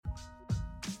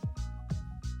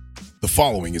The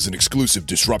following is an exclusive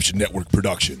Disruption Network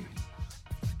production.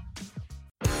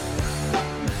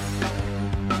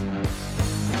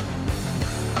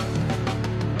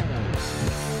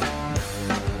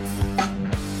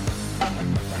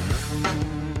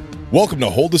 Welcome to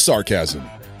Hold the Sarcasm,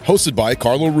 hosted by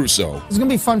Carlo Russo. It's going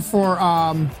to be fun for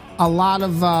a lot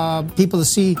of people to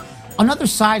see another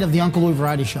side of the Uncle Lou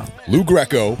Variety Show. Lou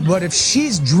Greco. But if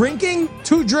she's drinking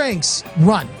 2 drinks,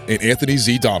 run. And Anthony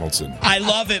Z. Donaldson. I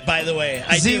love it, by the way.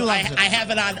 I Z do. loves it. I have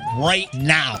it on right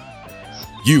now.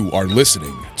 You are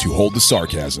listening to Hold the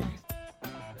Sarcasm.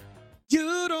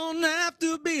 You don't have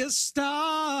to be a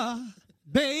star,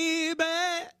 baby,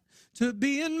 to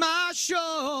be in my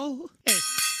show.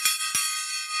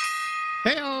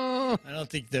 Hey-oh. I don't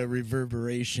think the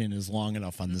reverberation is long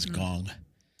enough on this gong.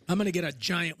 I'm going to get a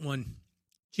giant one.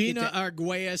 Gina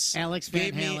Arguelles Alex Van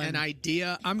gave me Halen. an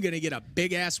idea. I'm going to get a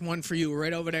big-ass one for you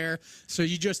right over there. So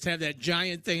you just have that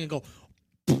giant thing and go,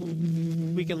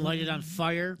 We can light it on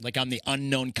fire. Like I'm the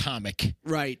unknown comic.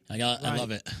 right. I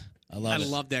love it. I love I it.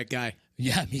 love that guy.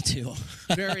 Yeah, me too.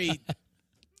 Very,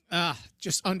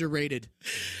 just underrated.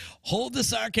 Hold the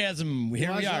sarcasm. Here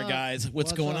we What's are, up? guys. What's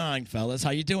What's going up? on, fellas?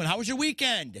 How you doing? How was your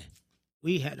weekend?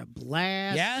 We had a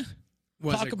blast. Yeah?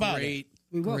 Was Talk a about great,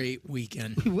 We will. great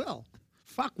weekend. We will.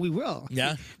 Fuck, we will.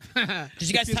 Yeah? Did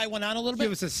you guys tie one on a little Give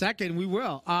bit? us a second. We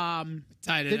will.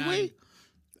 Tied it Did on. we?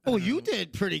 Oh, you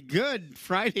did pretty good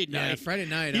Friday night. Yeah, Friday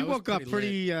night. He I was woke up lit.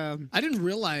 pretty. I didn't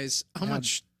realize how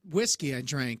much whiskey I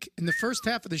drank. In the first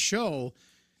half of the show,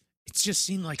 it just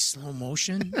seemed like slow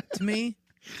motion to me.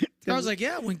 I was like,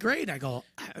 yeah, it went great. I go,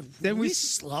 Then we we-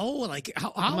 slow? Like,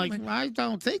 how I'm like, am I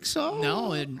don't think so.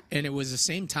 no, and it was the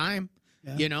same time,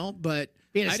 you know, but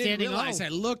We had a I didn't standing realize. O.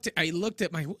 I looked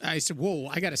at I said, whoa,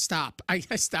 I got to stop. I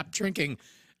stopped drinking.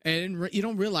 And you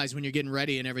don't realize when you're getting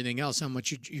ready and everything else how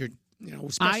much you're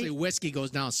especially whiskey goes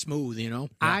down smooth, you know?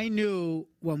 I knew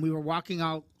when we were walking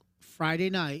out Friday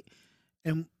night,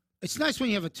 and it's nice when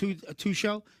you have a two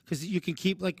show because you can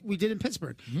keep, like we did in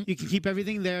Pittsburgh, you can keep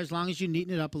everything there as long as you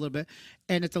neaten it up a little bit.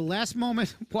 And at the last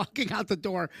moment, walking out the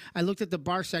door, I looked at the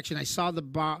bar section. I saw the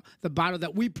bottle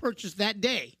that we purchased that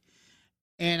day,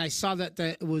 and I saw that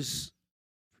it was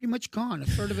pretty much gone. A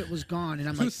third of it was gone, and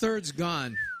I'm like, 2/3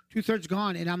 gone. 2/3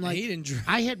 gone, and I'm like, He didn't drink.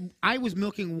 I was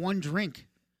milking one drink.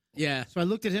 Yeah. So I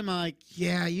looked at him. I'm like,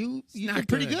 "Yeah, you did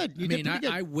pretty good. You did pretty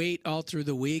good." I wait all through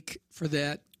the week for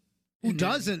that. Who And then,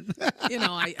 doesn't? You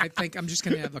know, I think I'm just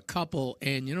going to have a couple,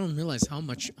 and you don't realize how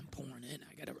much I'm pouring in.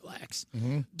 I got to relax.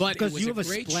 But it Because was you a have a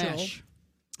great splash. show.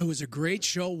 It was a great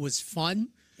show. It was fun.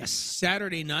 Yes.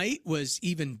 Saturday night was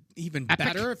even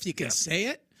better, if you can say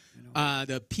it.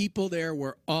 The people there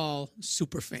were all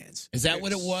super fans. Is that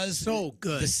what it was? So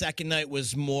good. The second night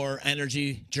was more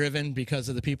energy driven because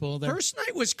of the people there? First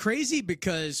night was crazy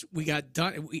because we got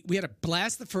done. We had a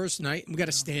blast the first night, and we got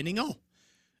a standing O.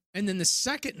 And then the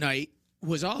second night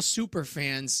was all super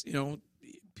fans. You know,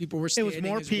 people were standing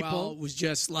more as people. well. It was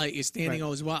just like a standing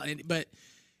O as well. But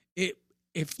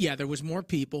there was more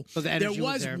people. So the energy there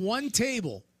was was there. one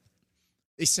table.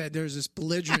 They said there's this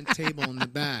belligerent table in the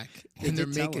back, and they're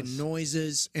did tell making us.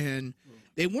 noises, and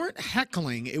they weren't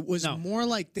heckling. It was No. more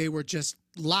like they were just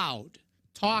loud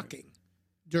talking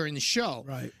during the show.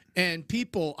 Right. And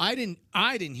people, I didn't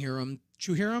hear them. Did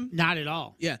you hear them? Not at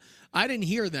all. Yeah, I didn't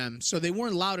hear them, so they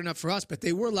weren't loud enough for us, but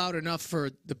they were loud enough for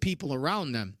the people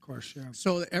around them. Of course, yeah.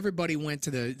 So everybody went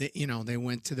to they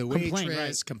went to the Complained, waitress,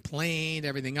 right. complained,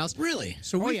 everything else. Really?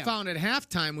 So we yeah. found at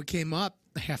halftime, we came up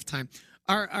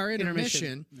our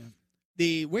intermission.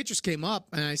 The waitress came up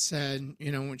and I said,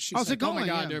 when she's How's like, it "Oh my going?"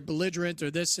 God, Yeah. they're belligerent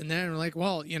or this and that," and we're like,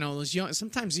 "Well, those young.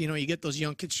 Sometimes you get those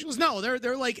young kids." She goes, "No,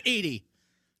 they're like 80.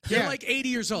 They're Yeah. like 80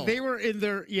 years old. They were in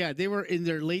their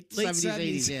late 70s,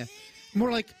 80s. 70s. Yeah.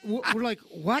 We're like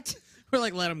what? We're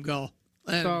like, let them go.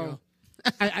 Let 'em So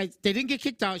go. they didn't get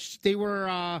kicked out. They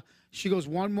were. She goes,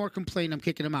 one more complaint, I'm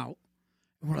kicking them out.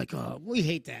 And we're like, we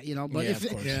hate that, But Yeah, of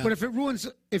course. but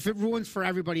if it ruins for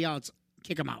everybody else,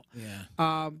 kick them out.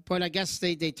 Yeah. But I guess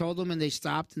they told them and they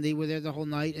stopped and they were there the whole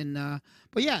night. And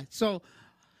but yeah, so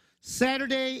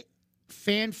Saturday,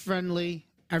 fan friendly.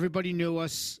 Everybody knew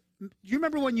us. Do you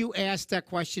remember when you asked that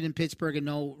question in Pittsburgh and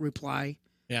no reply?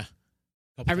 Yeah.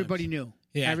 Couple Everybody times. knew.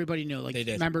 Yeah. Everybody knew. Like They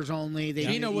did. members only. They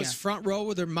Gina knew, was yeah. front row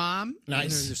with her mom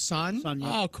Nice. and her son. Son,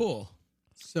 yeah. Oh, cool.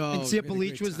 So And Zippa we had a Leach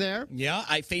great was time. there. Yeah,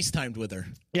 I FaceTimed with her.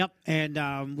 Yep.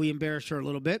 And we embarrassed her a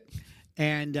little bit.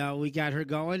 And we got her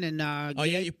going. And Oh,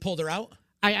 yeah, you pulled her out?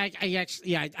 I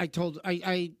actually, I told,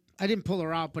 I didn't pull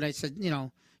her out, but I said,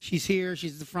 she's here,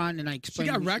 she's at the front, and I She explained.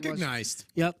 got who was. recognized.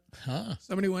 Yep.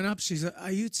 Somebody went up. She said,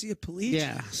 "Are you a police?"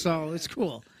 Yeah. So it's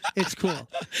cool. It's cool.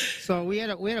 So we had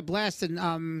a blast,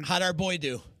 and How'd our boy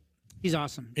do? he's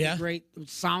awesome. Yeah? He's great.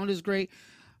 Sound is great.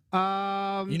 You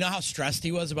know how stressed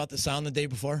he was about the sound the day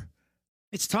before?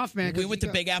 It's tough, man. 'cause We went you to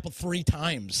got- Big Apple 3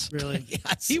 times. Really?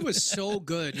 Yes. He was so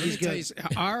good. Let me tell you,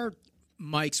 good. our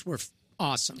mics were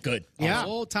awesome. Good. Yeah. The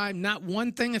whole time, not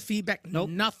one thing of feedback. Nope.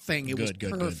 Nothing. It was Good,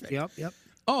 good, good. perfect. Yep.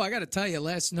 Oh, I got to tell you,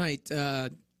 last night I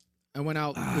went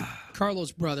out with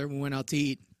Carlo's brother. We went out to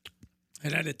eat,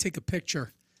 and I had to take a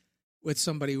picture with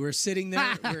somebody. We were sitting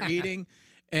there, we were eating,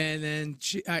 and then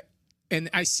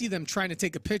I see them trying to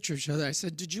take a picture of each other. I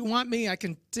said, "Did you want me? I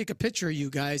can take a picture of you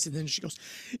guys." And then she goes,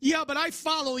 "Yeah, but I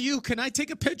follow you. Can I take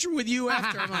a picture with you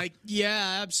after?" I'm like,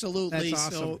 "Yeah, absolutely."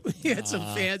 That's awesome. So we had some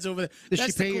fans over there. Did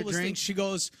That's she pay the your coolest thing. drink? She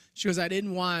goes, "I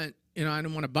didn't want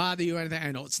to bother you or anything.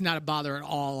 I know it's not a bother at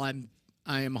all.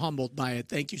 I am humbled by it.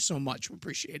 Thank you so much. We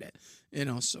appreciate it."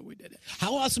 So we did it.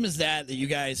 How awesome is that you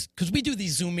guys, because we do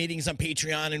these Zoom meetings on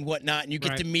Patreon and whatnot, and you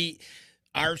get Right. to meet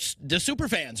the super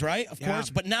fans, right? Of course.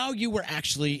 But now you were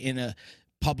actually in a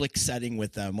public setting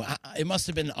with them. It must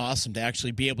have been awesome to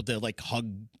actually be able to like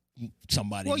hug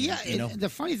somebody. Well, yeah. you know? And the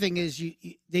funny thing is,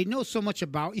 they know so much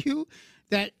about you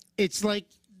that it's like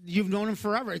you've known them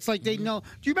forever. It's like they know.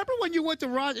 Do you remember when you went to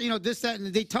Rod? This, that,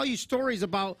 and they tell you stories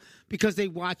about because they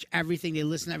watch everything, they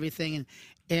listen to everything,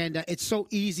 and it's so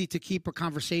easy to keep a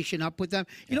conversation up with them.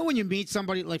 You know, when you meet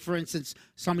somebody, like for instance,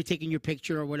 somebody taking your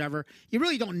picture or whatever, you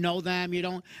really don't know them. You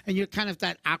don't, and you're kind of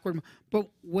that awkward. But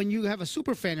when you have a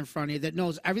super fan in front of you that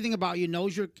knows everything about you,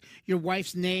 knows your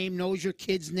wife's name, knows your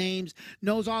kids' names,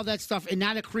 knows all that stuff, in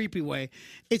not a creepy way,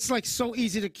 it's like so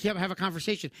easy to have a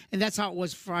conversation. And that's how it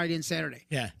was Friday and Saturday.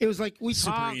 Yeah. It was like we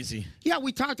Super talked. easy. Yeah,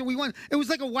 we talked and we went. It was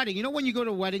like a wedding. You know when you go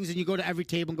to weddings and you go to every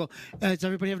table and go, is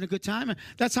everybody having a good time? And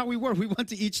that's how we were. We went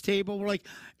to each table. We're like,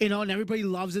 and everybody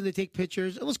loves it. They take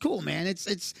pictures. It was cool, man.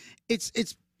 It's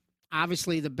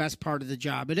obviously the best part of the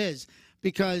job. It is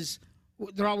because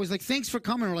they're always like, thanks for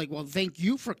coming. We're like, well, thank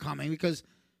you for coming because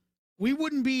we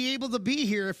wouldn't be able to be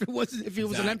here if it was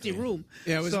an empty room.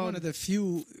 Yeah, it was So- one of the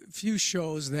few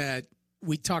shows that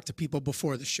we talked to people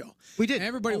before the show. We did. And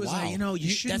everybody was wow. like, you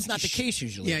shouldn't. That's not the case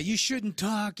usually. Yeah, you shouldn't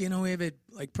talk. We have it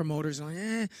like promoters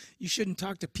like, you shouldn't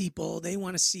talk to people. They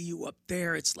want to see you up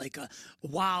there. It's like a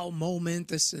wow moment,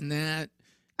 this and that.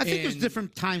 I think there's And-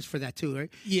 different times for that too, right?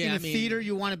 Yeah, in I the mean- theater,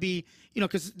 you want to be,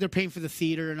 because they're paying for the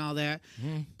theater and all that.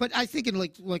 But I think in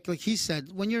like he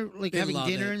said, when you're like They having love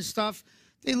dinner it. and stuff,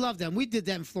 they love them. We did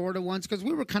that in Florida once because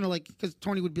we were kind of like, because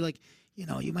Tony would be like, you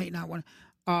might not want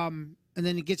to, and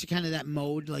then it gets you kind of that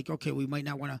mode, like, okay, we might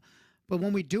not want to. But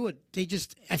when we do it,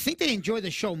 I think they enjoy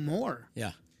the show more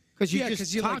Yeah. because you Yeah, just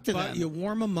because you talk to them. you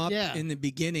warm them up Yeah. in the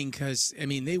beginning. Because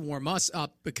they warm us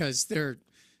up because they're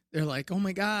like, oh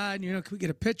my God, can we get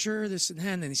a picture? This and that.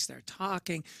 And then they start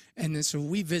talking, and then so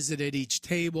we visited each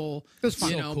table, It was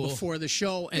fun. So cool. before the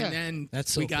show, and Yeah. then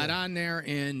That's so we got cool. on there,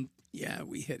 and yeah,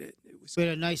 we hit it. It was We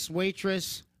had a nice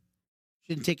waitress.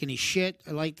 She didn't take any shit.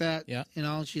 I like that. Yeah.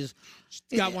 She's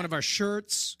got one of our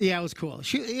shirts. Yeah, it was cool.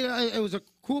 It was a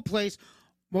cool place.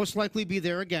 Most likely be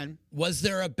there again. Was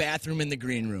there a bathroom in the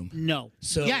green room? No.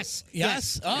 So yes.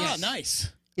 Yes. Oh, yes. nice.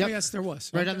 Yep. Oh, yes, there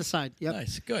was. Right on the side. Yep.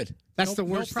 Nice. Good. That's No- the no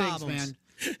worst things, problems.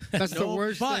 man. That's the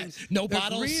worst but things. No the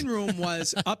bottles? green room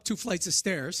was up 2 flights of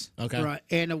stairs. Okay. Right.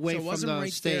 And away So it from wasn't the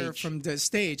right stage. there from the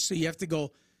stage. So you have to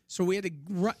go. So we had to.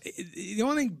 The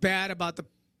only thing bad about the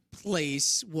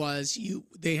place was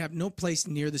they have no place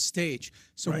near the stage.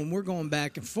 So when we're going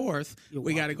back and forth,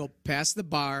 we got to go past the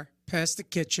bar, past the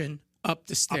kitchen, up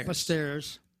the stairs. Up the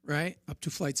stairs. Right? Up 2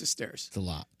 flights of stairs. It's a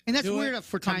lot. And that's Do weird it,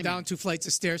 for come timing. down 2 flights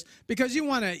of stairs because you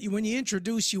want to when you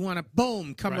introduce you want to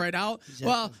boom come right out.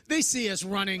 Well, they see us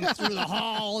running through the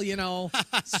hall,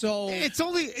 So It's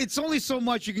only so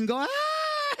much you can go,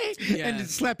 hi, Yeah. and then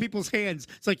slap people's hands.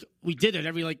 It's like we did it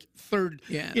every like third,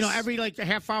 Yes. every like a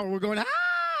half hour we're going, hi.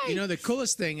 the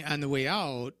coolest thing on the way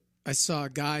out, I saw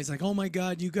guys like, "Oh my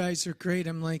God, you guys are great."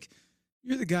 I'm like,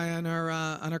 "You're the guy on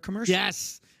our commercial."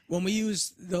 Yes. When we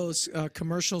use those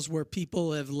commercials where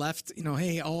people have left,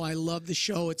 hey, I love the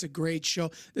show. It's a great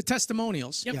show. The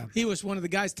testimonials. Yep. Yeah. He was one of the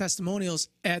guys' testimonials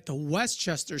at the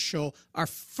Westchester show, our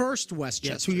first Yeah,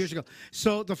 Westchester. 2 years ago.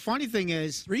 So the funny thing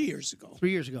is, 3 years ago.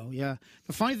 3 years ago, yeah.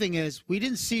 The funny thing is, we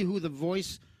didn't see who the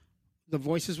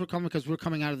voices were coming because we're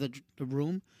coming out of the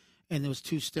room, and there was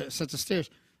two sets of stairs.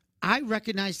 I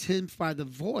recognized him by the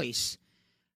voice,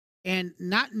 and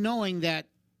not knowing that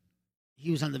he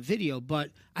was on the video,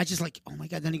 but I just like, oh my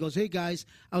God. Then he goes, hey guys,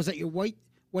 I was at your White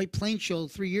Plane show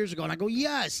 3 years ago, and I go,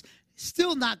 yes.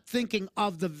 Still not thinking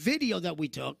of the video that we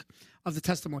took of the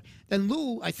testimony. Then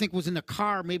Lou, I think, was in the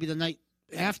car maybe the night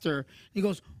after. He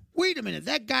goes, wait a minute,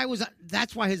 that guy was.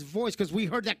 That's why his voice, because we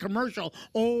heard that commercial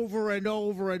over and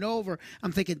over and over.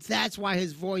 I'm thinking that's why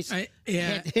his voice had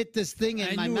hit this thing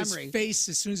in my knew memory. His face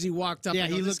as soon as he walked up. Yeah,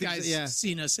 He this guy's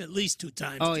seen us at least 2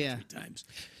 times. Oh, 2, yeah. 3 times.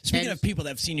 Speaking And- of people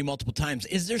that have seen you multiple times,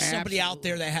 is there somebody out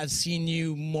there that has seen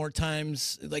you more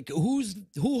times? Like who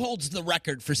holds the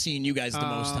record for seeing you guys the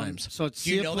most times? So it's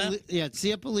Do you know that? Yeah, it's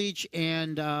Sia Palich,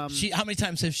 and How many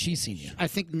times has she seen you? I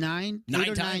think 9, 9 8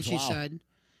 or 9. times? She Wow. said.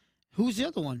 Who's the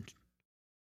other one?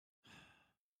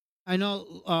 I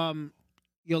know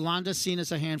Yolanda's seen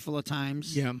us a handful of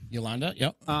times. Yeah. Yolanda?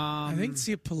 Yep. I think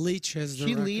Sia Palich has the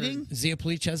she record. leading. Zia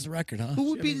Palich has the record, huh?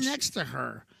 Who would be next to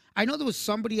her? I know there was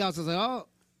somebody else. I was like, oh,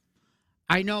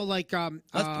 I know, like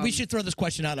we should throw this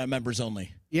question out on members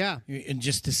only, yeah. and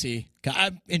just to see.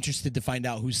 I'm interested to find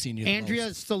out who's seen you. The Andrea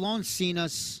most. Stallone's seen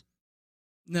us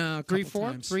No, a 3, couple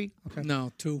 4, times. 3. Okay,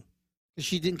 No, 2.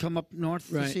 she didn't come up north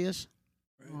to Right. see us.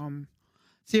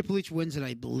 Sia Palich wins it,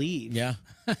 I believe. Yeah.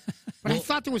 But I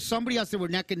thought there was somebody else that were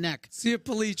neck and neck. Sia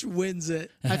Palich wins it.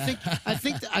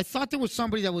 I thought there was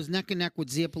somebody that was neck and neck with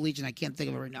Sia Palich, and I can't think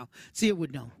of it right now. Sia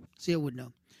would know.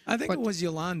 I think But- it was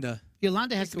Yolanda.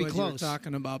 Yolanda has to be What you were close.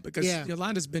 talking about because Yeah.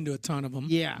 Yolanda's been to a ton of them.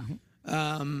 Yeah,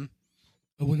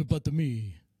 What about the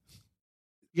me?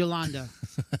 Yolanda,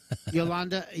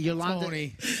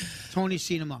 Tony's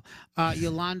seen them all.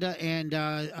 Yolanda and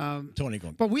Tony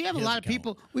going. but we have a He lot of doesn't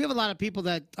people. We have a lot of people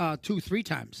that 2, 3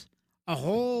 times. A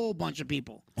whole bunch of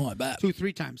people. Oh, I bet. 2,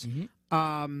 3 times.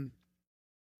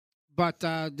 But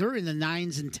they're in the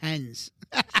 9s and 10s.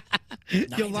 9s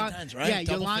and 10s, right? Yeah,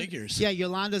 Double Yolanda, figures. Yeah,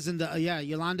 Yolanda's in the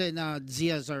Yolanda and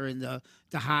Zia's are in the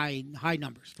high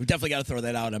numbers. We definitely got to throw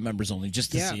that out on members only,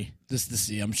 just to Yeah. see. Just to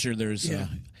see. I'm sure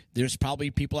there's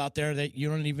probably people out there that you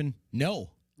don't even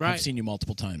know. Right. I've seen you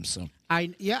multiple times. So I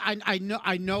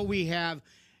know we have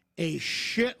a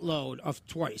shitload of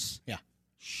twice. yeah.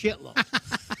 Shitload.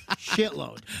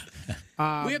 Shitload.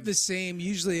 We have the same.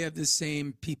 Usually have the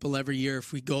same people every year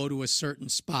if we go to a certain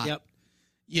spot. Yep.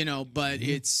 You know, but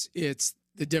it's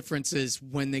the difference is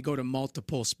when they go to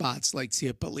multiple spots, like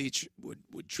Sia Palich would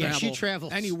Yeah, travel she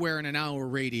travels. anywhere in an hour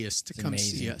radius to come see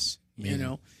amazing. us. Amazing. You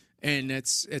know, and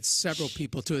it's several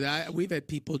people too. We've had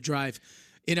people drive.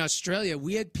 In Australia,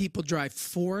 we had people drive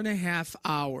 4.5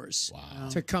 hours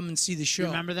to come and see the show.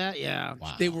 Remember that? Yeah.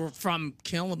 Wow. They were from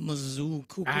Kalamazoo,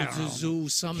 Kukuzuzu,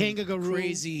 some Kangaroo.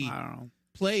 crazy I don't know.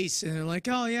 place, and they're like,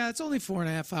 "Oh yeah, it's only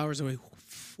 4.5 hours away."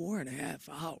 4.5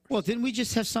 hours. Well, didn't we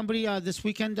just have somebody this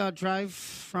weekend drive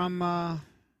from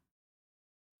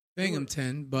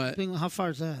Binghamton, but how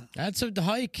far is that? That's a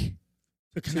hike. To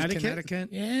to Connecticut? Connecticut,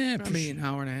 Yeah. probably an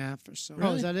hour and a half or so.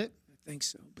 Oh, is that it? I think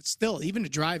so. But still, even to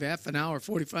drive half an hour,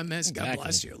 45 minutes, God Exactly.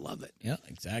 bless you. Love it. Yeah,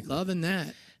 exactly. Loving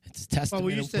that. It's a testament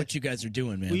we of used to- what you guys are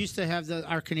doing, man. We used to have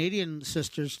our Canadian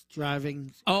sisters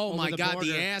driving. Oh, over my the God. border.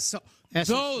 The asshole.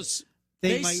 Asshole. Those.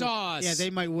 They saw us. Yeah,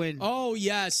 they might win. Oh,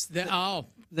 yes.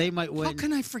 They might win. How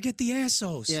can I forget the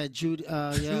assos? Yeah, Jude.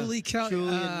 Yeah. Julie Kelly.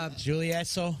 Julian-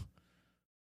 Juliesso?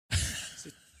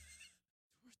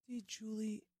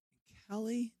 Julie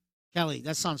Kelly? Kelly.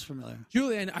 That sounds familiar.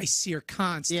 Julie, and I see her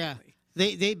constantly. Yeah.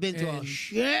 They've been to a And-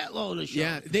 shitload of shows.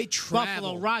 Yeah, they travel.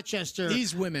 Buffalo, Rochester.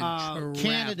 These women travel.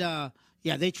 Canada.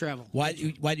 Yeah, they travel. Why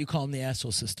do you call them the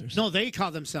asshole sisters? No, they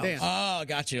call themselves. They- Oh,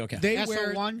 got you. Okay. They SO1,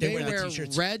 wear, they wear the wear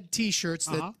t-shirts. red T-shirts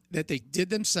Uh-huh. that they did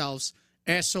themselves.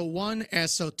 SO1,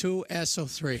 SO2,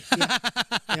 SO3.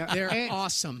 Yeah. They're and,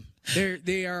 awesome.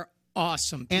 They are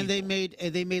awesome. and they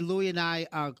people. made Louie and I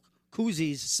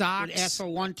koozies. Socks. With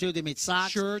SO1 too. They made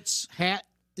socks, Shirts. hat.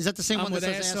 Is that the same I'm one that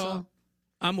with says SO. SO?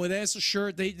 I'm with SO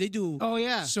shirt. They do. Oh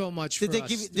yeah. so much. Did for they us.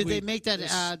 give? Did they make that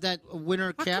that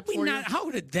winter How cap could we for not? you? How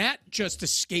did that just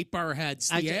escape our heads?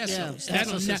 The Yeah, assos. SO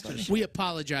That'll sisters. we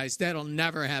apologize. That'll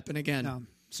never happen again. No.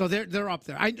 So they're up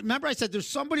there. I remember I said there's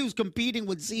somebody who's competing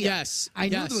with Zia. Yes, I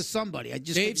knew yes. there was somebody. I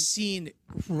just They've couldn't- seen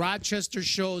Rochester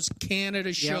shows,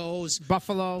 Canada shows,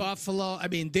 Buffalo. Buffalo. I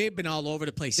mean, they've been all over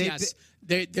the place. They- Yes,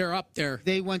 they're up there.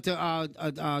 They went to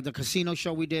the casino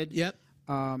show we did. Yep.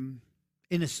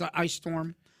 In a ice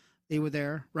storm, they were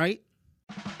there, right?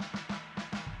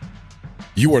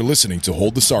 You are listening to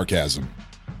Hold the Sarcasm.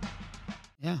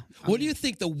 Yeah. What do you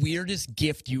think the weirdest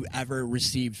gift you ever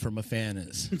received from a fan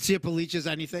is? See if Palich's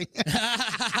anything.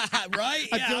 Right?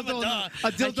 A Yeah,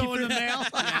 dildo in the mail.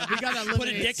 Yeah, we gotta Put a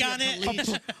eliminate dick on it. We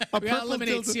gotta purple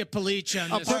eliminate dildo. Sia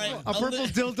Palich on this. A purple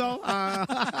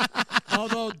dildo.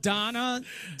 Although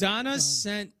Donna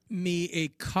sent me a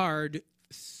card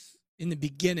in the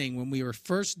beginning when we were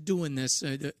first doing this,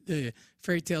 the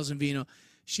Fairy Tales and Vino.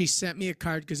 she sent me a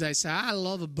card because I said, I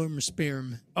love a Burma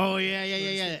Spearman. Oh,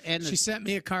 yeah. And She sent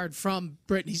me a card from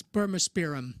Brittany's Burma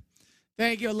Spearman.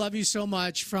 Thank you. I love you so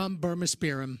much from Burma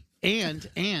Spearman. and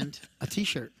a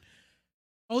T-shirt.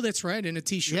 Oh, that's right. And a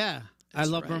T-shirt. Yeah. I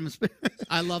love right. Burma Spearman.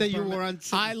 I love that you Burma. wore on.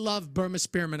 I love Burma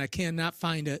Spearman. I cannot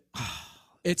find it.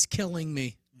 It's killing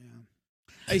me.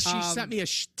 She sent me a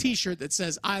T-shirt that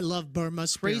says "I love Burma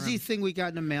Spearman." Crazy thing we got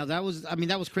in the mail. That was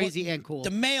crazy and cool. The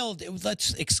mail.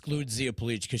 Let's exclude Zia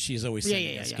Police because she's always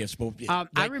sending us gifts. But,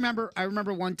 I remember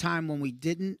one time when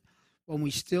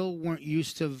we still weren't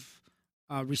used to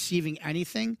receiving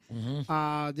anything.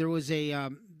 There was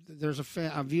there's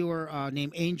a viewer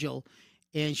named Angel,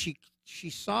 and she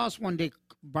saw us one day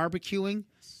barbecuing,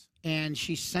 and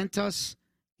she sent us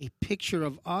a picture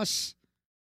of us,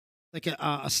 like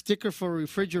a sticker for a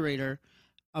refrigerator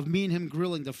of me and him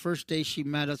grilling the first day she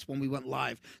met us when we went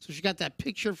live. So she got that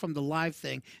picture from the live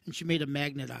thing, and she made a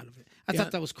magnet out of it. I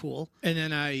thought that was cool. And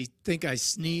then I think I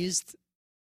sneezed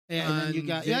And then you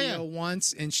got video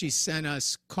once, and she sent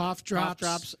us cough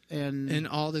drops and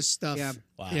all this stuff. Yeah.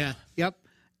 Wow. Yeah. Yep.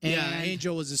 And Yeah,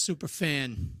 Angel was a super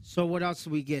fan. So what else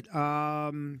did we get?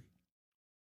 I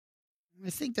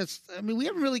think we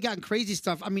haven't really gotten crazy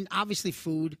stuff. I mean, obviously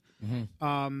food.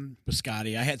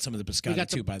 Biscotti. I had some of the biscotti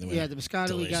too, by the way. Yeah, the biscotti.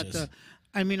 Delicious.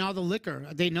 We got all the liquor.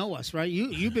 They know us, right?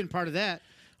 You've been part of that.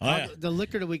 Oh, yeah. The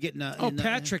liquor that we get in the.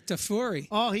 Patrick DeFuri.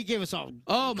 Oh, he gave us all.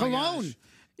 Oh, my cologne. gosh.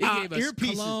 He gave us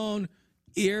earpieces. cologne,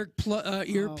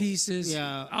 earpieces,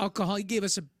 alcohol. He gave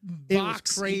us a box. It was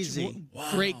crazy.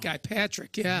 Great guy,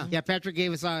 Patrick. Yeah. Yeah, Patrick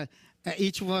gave us.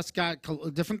 Each of us got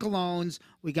different colognes.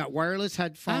 We got wireless I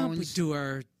hope headphones. we do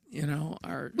our. We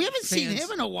haven't seen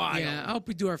him in a while. Yeah, I hope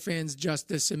we do our fans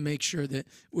justice and make sure that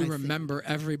we remember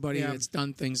everybody that's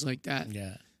done things like that.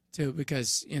 Yeah. Too,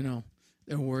 because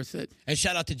they're worth it. And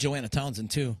shout out to Joanna Townsend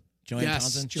too. Joanna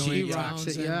Townsend. Joanna She rocks it.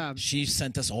 Townsend. Yeah. She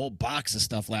sent us a whole box of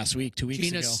stuff last week, 2 weeks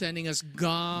Gina's ago. sending us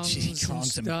gongs,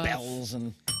 Gongs and stuff. bells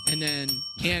and Then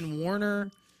Ann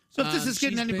Warner. So if this is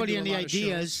getting she's been anybody to a any lot of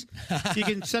ideas, you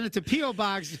can send it to P.O.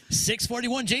 Box.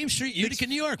 641 James Street, Utica,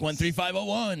 New York,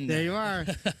 13501. There you are.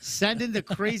 Send in the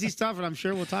crazy stuff, and I'm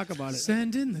sure we'll talk about it.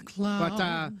 Send in the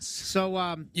clouds.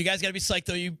 But You guys got to be psyched,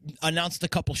 though. You announced a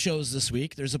couple shows this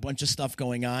week. There's a bunch of stuff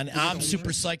going on. I'm super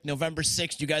psyched. November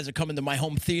 6th, you guys are coming to my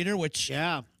home theater, which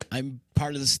yeah, I'm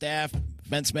part of the staff,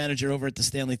 events manager over at the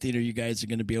Stanley Theater. You guys are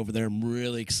going to be over there. I'm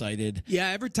really excited. Yeah,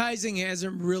 advertising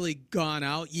hasn't really gone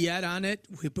out yet on it,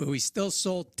 but we still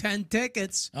sold 10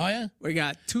 tickets. Oh, yeah? We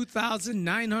got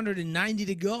 2,990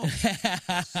 to go.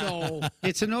 So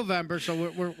it's in November, so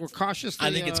we're cautiously.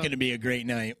 I think it's going to be a great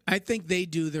night. I think they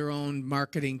do their own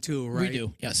marketing too, right? We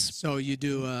do, yes. So you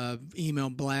do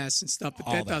email blasts and stuff, but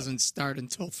All that that. doesn't start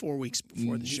until 4 weeks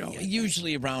before the show.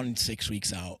 Usually around 6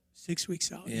 weeks out. 6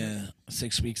 weeks out. Yeah,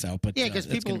 6 weeks out. But because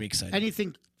that's people going to be exciting.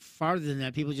 anything farther than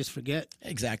that, people just forget.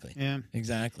 Exactly. Yeah.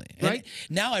 Exactly. Right?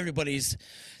 And now everybody's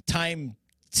time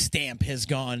stamp has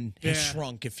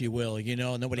shrunk, if you will.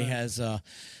 Nobody has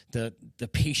the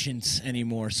patience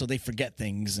anymore, so they forget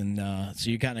things, and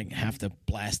so you kind of have to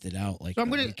blast it out like So a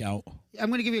week out. I'm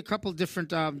going to give you a couple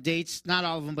different dates, not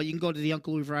all of them, but you can go to the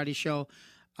Uncle Louie Variety Show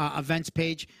events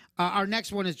page. Our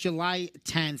next one is July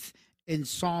 10th in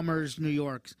Somers, New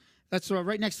York. That's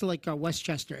right next to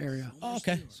Westchester area. Oh,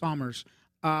 okay. Somers.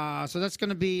 So that's going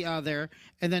to be there.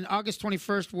 And then August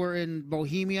 21st, we're in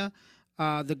Bohemia,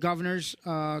 the Governor's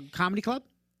Comedy Club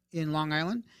in Long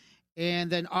Island.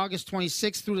 And then August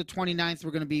 26th through the 29th,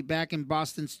 we're going to be back in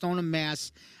Boston, Stoneham,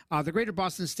 Mass. The Greater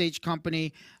Boston Stage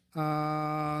Company.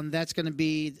 That's going to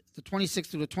be the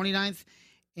 26th through the 29th.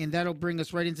 And that'll bring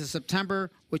us right into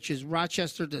September, which is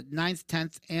Rochester, the 9th,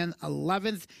 10th, and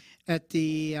 11th at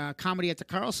the Comedy at the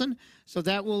Carlson. So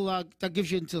that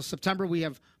gives you until September. We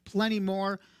have plenty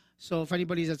more. So if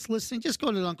anybody that's listening, just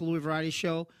go to the Uncle Louie Variety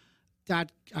Show. .com.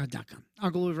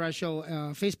 Uncle Louie Variety Show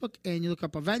Facebook, and you look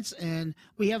up events, and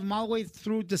we have them all the way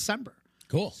through December.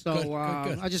 Cool. So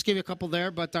Good. I just gave you a couple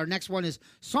there, but our next one is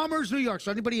Somers, New York.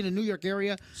 So anybody in the New York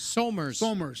area, Somers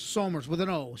with an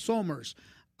O, Somers.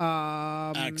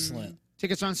 Excellent.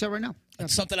 Tickets are on sale right now.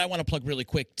 That's something I want to plug really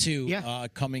quick, too. Yeah.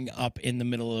 Coming up in the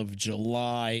middle of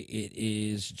July. It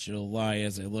is July,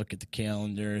 as I look at the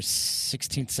calendar,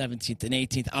 16th, 17th, and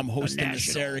 18th. I'm hosting the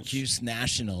Syracuse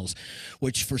Nationals,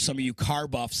 which for some of you car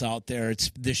buffs out there,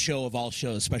 it's the show of all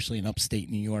shows, especially in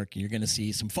upstate New York. You're going to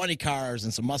see some funny cars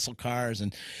and some muscle cars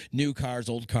and new cars,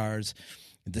 old cars.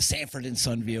 the Sanford and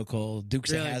Son vehicle,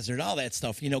 Dukes of Hazzard, all that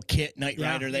stuff. You know, Kit, Knight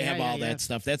Rider, they have all that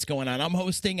stuff. That's going on. I'm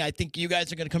hosting. I think you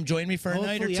guys are going to come join me for a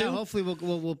night or two. Yeah, hopefully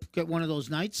we'll get one of those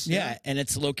nights. Yeah, and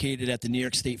it's located at the New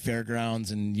York State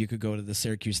Fairgrounds, and you could go to the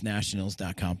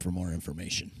SyracuseNationals.com for more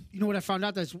information. You know what I found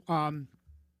out? That's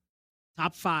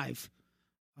top 5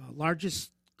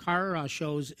 largest car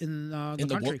shows in the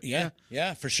country.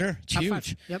 Yeah, for sure. It's Top huge.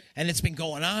 5. Yep. And it's been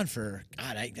going on for,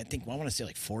 God, I think, I want to say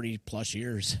like 40-plus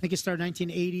years. I think it started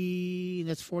 1980, and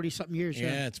that's 40-something years.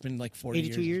 Yeah, it's been like 40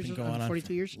 82 years. It's been going on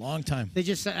 42 years. A long time. I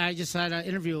just had an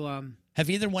interview. Have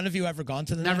either one of you ever gone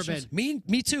to the Never Nationals? been.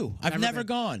 Me too. I've never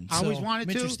gone. I always so wanted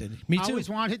I'm to. interested. Me too. I always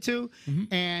wanted to,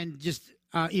 and just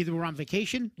either we're on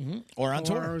vacation Or on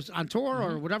tour.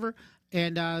 or whatever.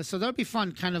 And so that would be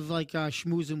fun, kind of like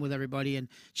schmoozing with everybody and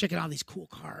checking out these cool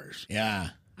cars. Yeah.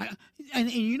 And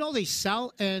you know they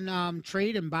sell and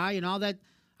trade and buy and all that.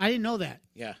 I didn't know that.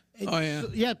 Yeah. Oh, yeah.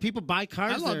 Yeah, people buy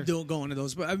cars. I love going to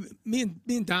those, but me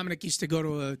and Dominic used to go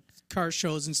to car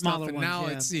shows and stuff, Smaller and ones, now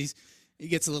yeah. he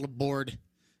gets a little bored.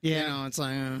 Yeah. You know, it's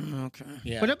like, okay.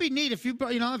 Yeah. But it'd be neat if you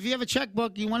have a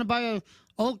checkbook, you want to buy a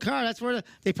old car. That's where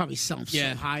they probably sell them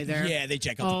so high there. Yeah, they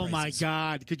jack up Oh the my prices.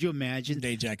 God! Could you imagine?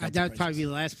 They jack up the That would probably prices. be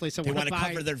the last place I They want to buy.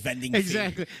 cover their vending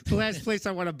Exactly. The last place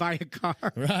I want to buy a car.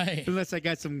 Right. Unless I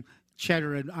got some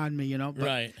cheddar on me, But,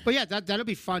 Right. But yeah, that'll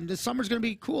be fun. The summer's going to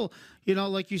be cool.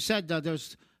 Like you said,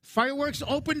 there's fireworks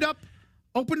opened up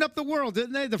the world,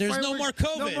 didn't they? There's no more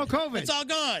COVID. No more COVID. It's all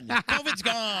gone. COVID's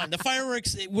gone. The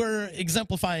fireworks were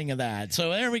exemplifying of that.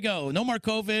 So there we go. No more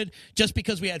COVID just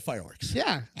because we had fireworks.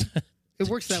 Yeah. It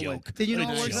works that way. Joke. Did you know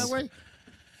What it a works that joke. way?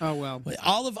 Oh, well. Is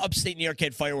All of upstate New York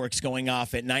had fireworks going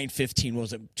off at 9:15.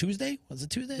 Was it Tuesday? Was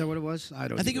it Tuesday? that what it was? I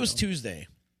think it was Tuesday.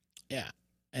 Yeah.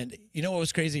 And you know what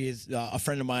was crazy is a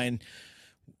friend of mine,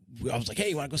 I was like, hey,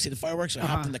 you want to go see the fireworks? So I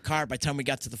hopped in the car. By the time we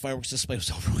got to the fireworks display, it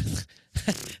was over with.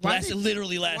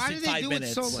 Literally Why lasted do they 5 do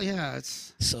minutes. it so? Yeah,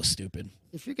 it's So stupid.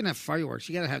 if you're gonna have fireworks,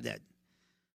 you gotta have that.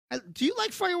 Do you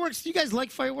like fireworks? Do you guys like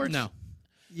fireworks? No.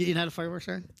 You're not a fireworks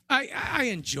guy? I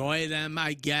enjoy them,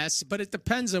 I guess, but it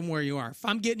depends on where you are. If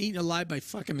I'm getting eaten alive by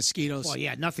fucking mosquitoes, Well,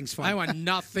 yeah, nothing's fun. I want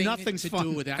nothing Nothing's to fun.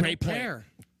 do with it. I Great don't point. care.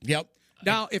 Yep.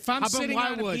 Now, if I'm How about sitting on a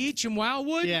Wildwood? beach in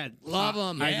Wildwood, Yeah. love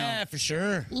them. Yeah, for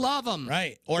sure. Love them.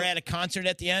 Right. Or at a concert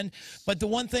at the end. But the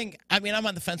one thing, I'm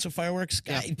on the fence with fireworks.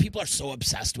 People are so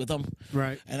obsessed with them.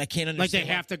 Right. And I can't understand. Like they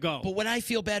why. have to go. But what I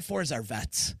feel bad for is our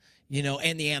vets.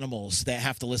 And the animals that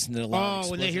have to listen to the loud Oh,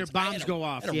 when they hear explosions. bombs go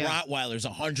off, I had a yeah. Rottweiler, he's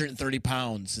 130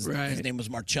 pounds. His name was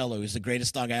Marcello. He was the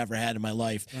greatest dog I ever had in my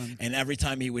life. And every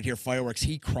time he would hear fireworks,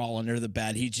 he'd crawl under the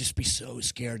bed. He'd just be so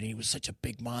scared, and he was such a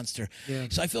big monster. Yeah.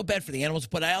 So I feel bad for the animals,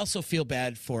 but I also feel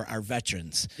bad for our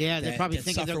veterans. Yeah, they're probably that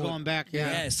thinking they're suffer going back.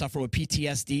 Yeah. suffer with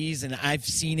PTSDs, and I've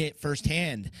seen it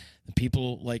firsthand.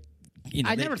 People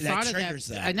I never thought of triggers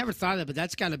that. I never thought of it, but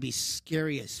that's got to be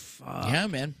scary as fuck. Yeah,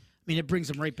 man. I mean, it brings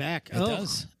them right back. It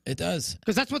does. It does.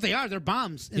 Because that's what they are. They're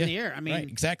bombs in the air. I mean, right,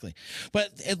 exactly.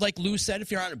 But like Lou said, if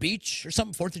you're on a beach or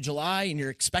something, 4th of July, and you're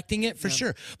expecting it, for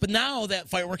sure. But now that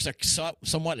fireworks are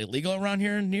somewhat illegal around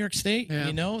here in New York State,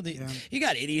 you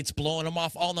got idiots blowing them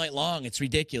off all night long. It's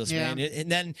ridiculous, man. And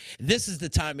then this is the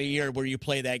time of year where you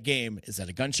play that game. Is that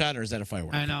a gunshot or is that a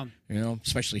firework? I know.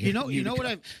 Especially here. You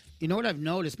know what I've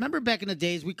noticed? Remember back in the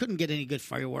days, we couldn't get any good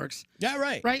fireworks. Yeah,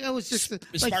 right. Right? It was just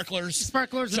sparklers,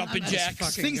 jumping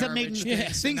jacks, things that made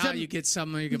things now that you get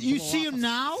something you can you blow see off them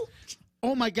now.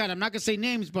 Oh my God! I'm not gonna say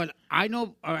names, but I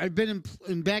know I've been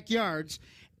in backyards,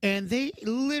 and they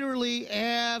literally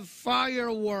have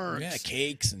fireworks. Yeah,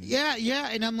 cakes and Yeah,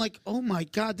 and I'm like, oh my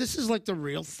God, this is like the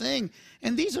real thing,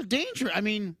 and these are dangerous. I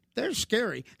mean, they're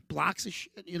scary. Blocks of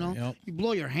shit. Yep. You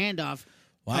blow your hand off.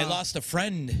 Well, I lost a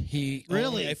friend. He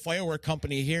Really? owned a firework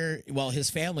company here. Well,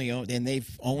 his family owned, and they've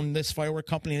owned this firework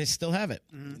company, and they still have it.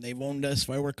 They've owned this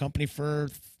firework company for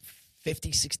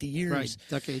 50, 60 years. Right,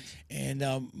 decades. And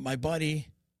my buddy,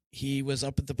 he was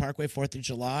up at the Parkway 4th of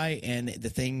July, and the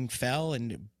thing fell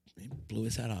and it blew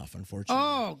his head off, unfortunately.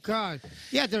 Oh God!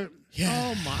 Yeah, they're.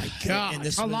 Yeah. Oh my God! And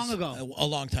this How was long ago? A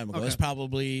long time ago. It was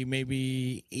probably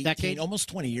maybe 18, Decade? almost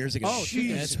 20 years ago. Oh, Yeah, it's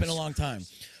Jesus. been a long time.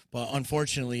 But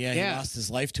unfortunately, he lost his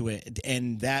life to it.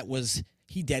 And that was,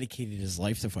 he dedicated his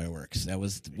life to fireworks. That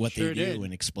was what Sure they do, did.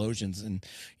 and explosions. And,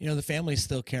 the family's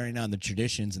still carrying on the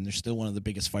traditions, and they're still one of the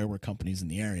biggest firework companies in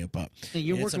the area. But And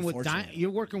you're it's working with unfortunate. you're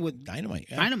working with Dynamite.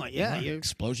 Yeah. Dynamite, yeah. Uh-huh. You're-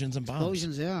 Explosions and bombs.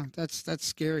 explosions. Yeah, that's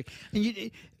scary.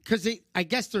 And because I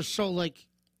guess they're so like,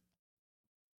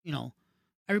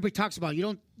 everybody talks about.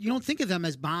 You don't think of them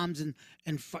as bombs and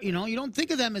you don't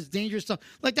think of them as dangerous stuff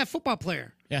like that football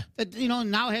player. Yeah. That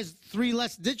now has 3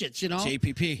 less digits.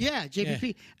 JPP. Yeah, JPP.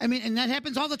 Yeah. I mean, and that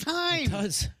happens all the time. It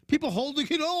does. People holding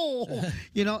it all.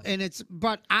 And it's.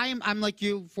 But I'm like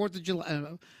you. 4th of July.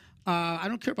 I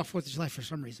don't care about 4th of July for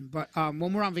some reason. But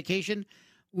when we're on vacation,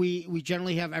 we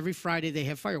generally have every Friday they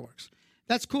have fireworks.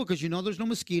 That's cool because there's no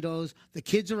mosquitoes. The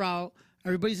kids are out.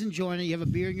 Everybody's enjoying it. You have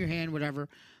a beer in your hand, whatever.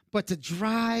 But to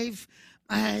drive,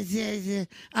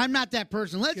 I'm not that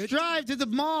person. Let's drive to the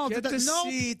mall. Get the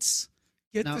seats.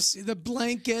 Get the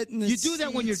blanket. And you do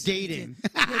that when you're dating.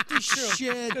 Get the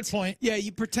shit. Good point. Yeah,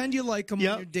 you pretend you like them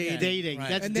when you're dating. Dating. Right.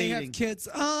 That's and dating. they have kids.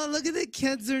 Oh, look at the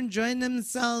kids. They're enjoying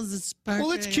themselves. It's sparkling.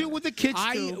 Well, it's cute with the kids,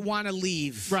 I too. want to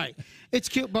leave. Right. It's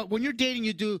cute. But when you're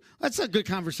dating, that's a good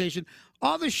conversation.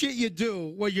 All the shit you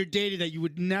do when you're dating that you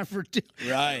would never do.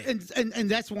 Right. And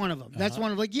that's one of them. That's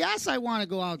one of them. Like, yes, I want to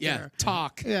go out there.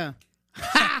 Talk. Yeah.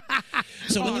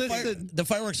 So when the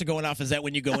fireworks are going off, is that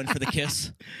when you go in for the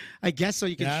kiss? I guess so.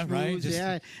 You can Yeah, right. schmooze. Just,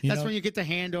 Yeah, that's when you get the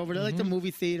hand over. They're like the movie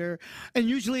theater, and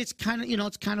usually it's kind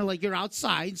of like you're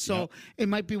outside, so it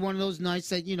might be one of those nights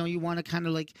that you want to kind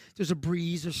of like there's a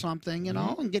breeze or something,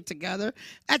 and get together.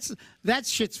 That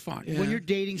shit's fun when you're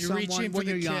dating You're someone reaching when for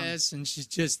you're the young. kiss, and she's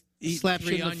just eating Slaps you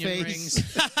 3 in the onion face.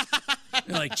 rings.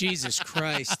 You're like, Jesus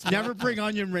Christ. Never bring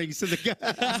onion rings to the guy.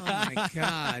 Oh, my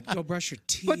God. Go brush your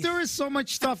teeth. But there is so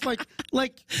much stuff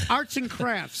like arts and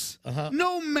crafts.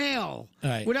 No mail.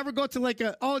 Right. Would ever go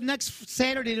to next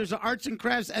Saturday there's an arts and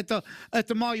crafts at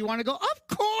the mall. You want to go? Of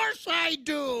course I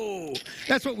do.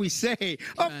 That's what we say.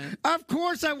 Of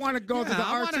course I want to go to the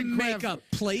arts and crafts. Make a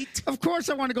plate. Of course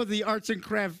I want to go to the arts and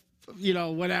crafts.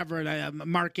 Whatever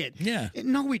market. Yeah.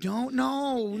 No, we don't.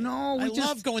 No. I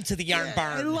love going to the yarn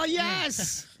barn.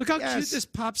 Yes. Look how cute this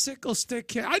popsicle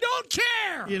stick is. I don't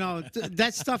care.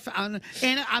 That stuff. And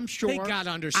I'm sure They got to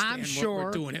understand I'm what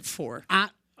we're doing it for. I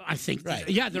think. Right.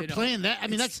 Yeah, they're playing that. I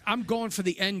mean, I'm going for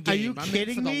the end game. Are you I'm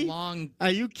kidding in for me? the long.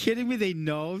 Are you kidding me? They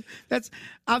know.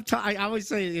 I always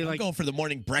say I'm going for the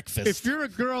morning breakfast. if you're a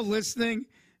girl listening.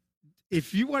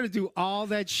 If you want to do all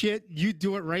that shit, you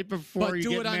do it right before you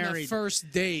get married. But do it on the first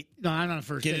date. No, not on the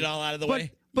first date. Get it all out of the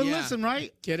way. But Yeah. listen,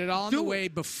 right? Get it all in the way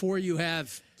before you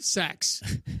have sex,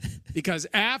 because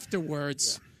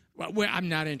afterwards, well, I'm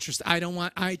not interested. I don't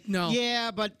want. No.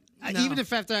 Yeah, but No. even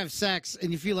if after I have sex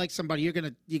and if you like somebody, you're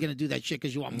gonna do that shit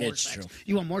because you want more It's sex. true.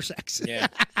 You want more sex. Yeah.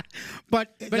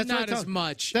 but But not as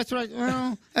much. That's what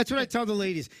I tell the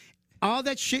ladies. All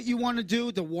that shit you want to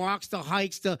do, the walks, the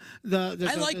hikes, the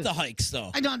I like the hikes,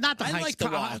 though. I know, not the I hikes. like the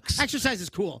walks. Exercise is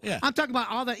cool. Yeah. I'm talking about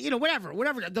all that,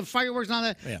 whatever, the fireworks and all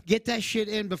that. Yeah. Get that shit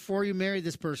in before you marry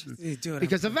this person. You do it.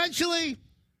 Because eventually,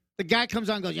 the guy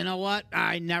comes on and goes, you know what?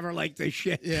 I never liked this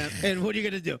shit. Yeah. And what are you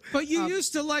going to do? But you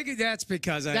used to like it. That's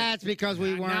because That's because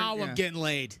we weren't. Now yeah. I'm getting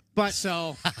laid. But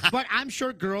So but I'm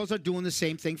sure girls are doing the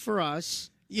same thing for us.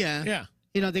 yeah. Yeah.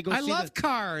 They go. I see love the,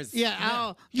 cars. Yeah.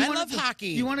 Oh, you I wanna love go, hockey.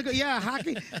 You want to go? Yeah,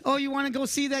 hockey. Oh, you want to go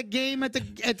see that game at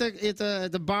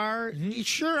the bar?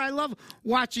 Sure. I love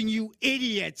watching you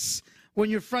idiots when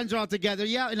your friends are all together.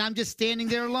 Yeah, and I'm just standing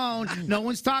there alone. No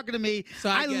one's talking to me. So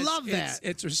I guess love that.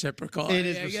 It's reciprocal. It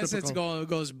is I guess reciprocal. it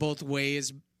goes both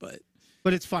ways, but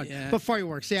But it's fun. Yeah. But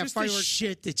fireworks. Yeah, just fireworks. the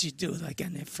shit that you do like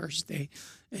on that first date,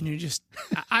 and you just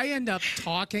I end up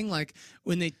talking like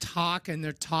when they talk and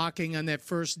they're talking on that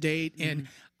first date, and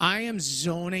I am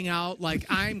zoning out like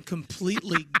I'm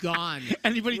completely gone.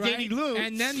 Anybody right? dating Lou?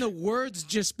 And then the words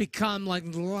just become like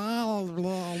blah,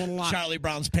 blah, blah, blah. Charlie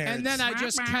Brown's parents. And then I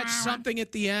just catch something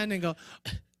at the end and go,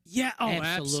 yeah, oh,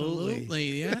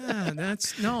 Absolutely. absolutely. Yeah,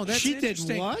 that's She did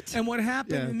interesting. what? And what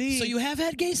happened Yeah. to me? So you have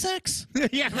had gay sex?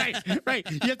 yeah, right.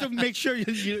 You have to make sure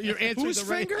you're answering whose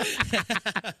the right.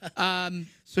 finger?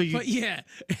 So you. But yeah,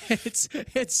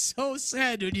 it's so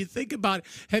sad when you think about it.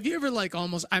 Have you ever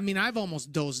almost? I mean, I've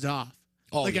almost dozed off.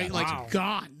 Oh, like yeah. I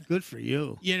gone. Good for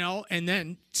you. And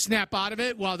then snap out of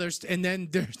it and then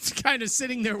they're kind of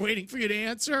sitting there waiting for you to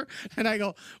answer. And I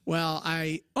go, well,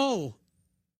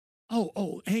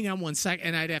 hang on one second.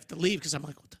 And I'd have to leave because I'm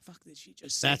like, what the fuck did she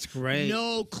just say? That's great.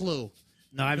 No clue.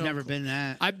 No, I've No never clue. been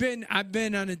that. I've been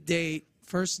on a date,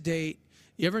 first date.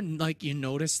 You ever you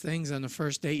notice things on the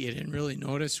first date you didn't really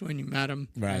notice when you met them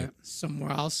Right. somewhere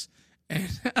else? And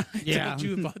I told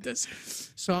you about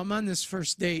this. So I'm on this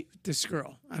first date with this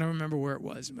girl. I don't remember where it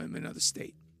was. I'm in another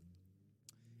state.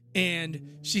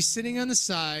 And she's sitting on the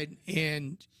side,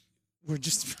 and we're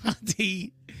just about to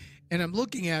eat. And I'm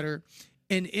looking at her,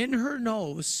 and in her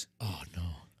nose, Oh, no.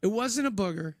 it wasn't a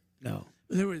booger. No.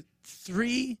 There were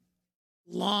 3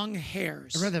 long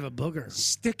hairs I'd rather have a booger.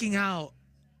 sticking out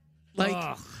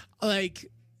like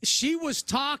She was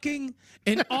talking,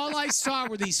 and all I saw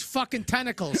were these fucking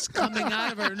tentacles coming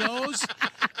out of her nose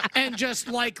and just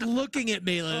like looking at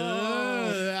me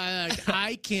like,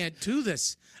 I can't do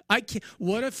this. I can't.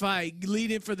 What if I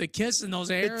lead in for the kiss and those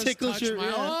hairs tickles touch your- my?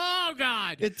 yeah. Oh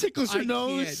God! It tickles your I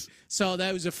nose. can't. So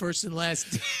that was the first and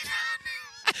last.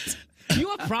 You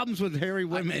have problems with hairy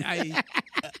women.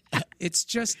 It's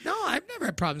just no. I've never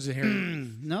had problems with hairy.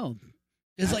 No,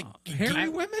 It's like Hairy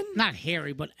women? not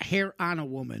hairy, but hair on a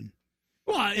woman.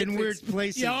 Well, In if weird it's-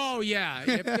 places. Oh yeah,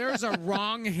 if there's a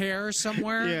wrong hair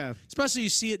somewhere, Yeah. especially you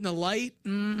see it in the light,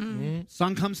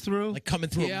 Sun comes through. like coming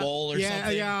through Yeah. a mole or yeah,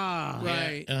 something. yeah.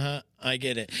 right? I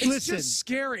get it. It's Listen. just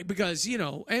scary because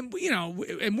and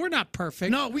we're not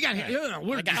perfect. No, we got hair.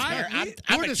 We're, I got hair. we-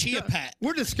 I'm we're a chia pet.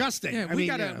 We're disgusting. Yeah, I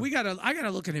mean, I gotta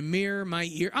look in a mirror, my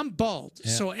ear. I'm bald.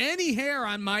 So any hair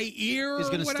on my ear Is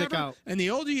gonna or stick whatever, out. and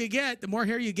the older you get, the more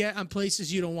hair you get on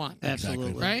places you don't want.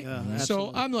 Absolutely. Right? Yeah, So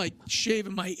absolutely. I'm like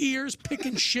shaving my ears,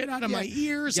 picking shit out of my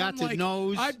ears. Got I'm the like,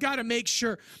 nose. I've got to make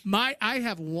sure I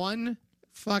have one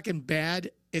fucking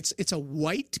bad. It's a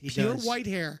white, pure does. white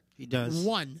hair. He does.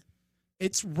 One.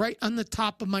 It's right on the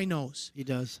top of my nose. He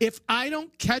does. If I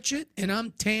don't catch it and I'm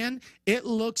tan, it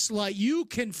looks like you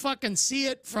can fucking see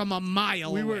it from a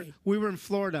mile We away. were in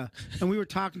Florida, and we were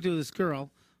talking to this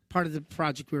girl, part of the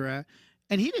project we were at,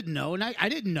 and he didn't know, and I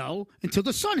didn't know until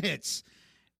the sun hits,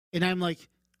 and I'm like,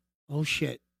 oh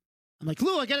shit. I'm like,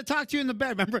 Lou, I got to talk to you in the bed.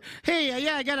 Remember? Hey,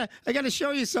 yeah, I gotta show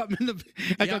you something in the.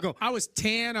 I Yeah, go, I was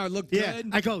tan. I looked yeah. good.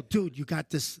 I go, dude, you got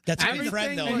this. That's a good Everything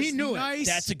friend, though. was And he knew it. nice.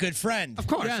 That's a good friend. Of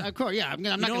course, Yeah. yeah. I'm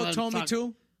not You know gonna what told me talk-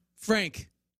 to? Frank,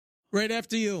 right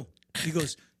after you. He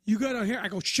goes, you got a hair? I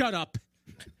go, shut up.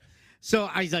 So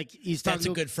I was like, he's talking That's a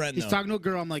to good friend, He's though. talking to a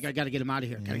girl. I'm like, I got to get him out of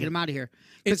here. Got to get him out of here.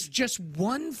 It's just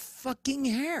one fucking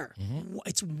hair. Mm-hmm.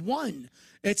 It's one.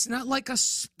 It's not like a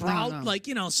sprout, No. like,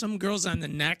 some girls on the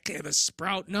neck have a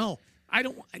sprout. No, I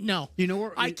don't. No. You know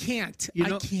where I can't. You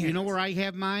know, I can't. You know where I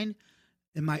have mine?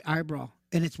 In my eyebrow.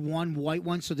 And it's one white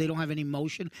one, so they don't have any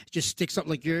motion. It just sticks up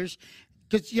like yours.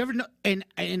 Because you ever know, and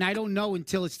I don't know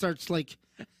until it starts like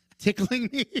tickling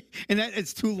me, and that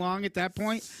it's too long at that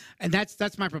point. And that's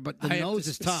my problem. But I the have nose to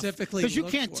is tough specifically because you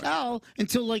look can't for it. tell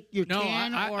until like you're No,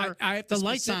 tan or I have the to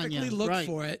lights on you. specifically look right.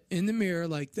 for it in the mirror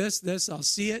like this. I'll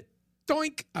see it.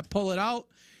 Doink. I pull it out.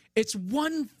 It's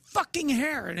one fucking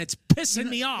hair, and it's pissing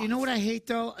me off. You know what I hate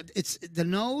though? It's the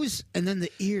nose and then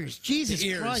the ears. Jesus The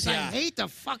ears, Christ, yeah. I hate the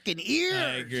fucking ears. I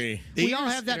agree. We all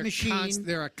Ears, have that they're machine.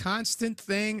 they're a constant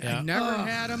thing. I never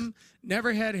had them.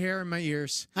 Never had hair in my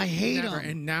ears. I hate Never. 'em.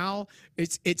 And now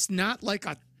it's not like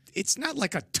a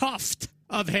tuft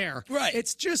of hair. Right.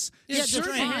 It's just Yeah, certain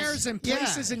they're fine. hairs and Yeah.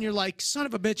 places, and you're like, son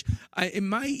of a bitch. In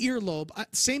my earlobe,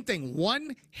 same thing.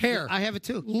 One hair, I have it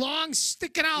too. long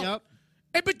sticking out. Yep.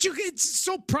 But it's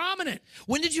so prominent.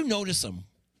 When did you notice them?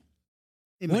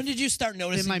 In When my- did you start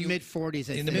noticing? in my you- mid 40s.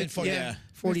 In the mid-40s, yeah.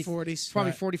 40, 40s.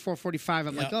 probably 44, 45.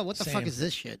 I'm like, Yeah, oh, what the fuck same. is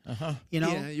this shit? Uh-huh. You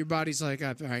know? Yeah, your body's like,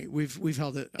 all right, we've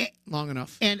held it long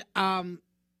enough. And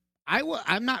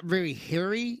I'm not very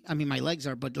hairy. I mean, my legs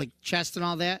are, but like chest and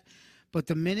all that. But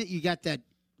the minute you got that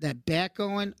back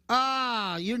going,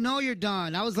 you know you're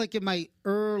done. I was like in my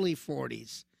early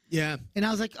 40s. Yeah. And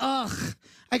I was like, ugh,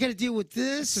 I got to deal with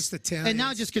this. It's just And now it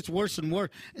Italians. just gets worse and worse.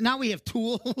 And now we have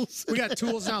tools. We got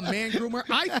tools now, man groomer.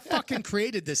 I fucking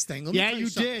created this thing. Let me Yeah, tell you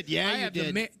something. did. Yeah, I you have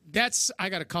the did. I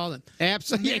got to call them.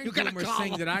 Absolutely. Yeah, Man you got to groomer call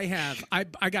thing them. that I have.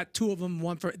 I got two of them.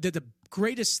 One for did the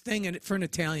greatest thing for an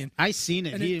Italian. I seen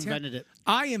it. An He Ita- invented it.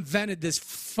 I invented this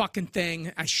fucking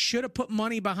thing. I should have put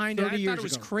money behind it. 30 I years thought it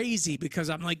was ago. crazy because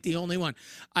I'm like the only one.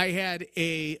 I had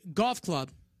a golf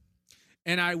club,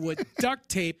 and I would duct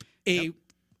tape a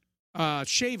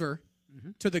shaver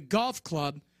Mm-hmm. to the golf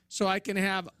club so I can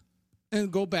have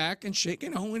and go back and shake.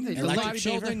 And Electric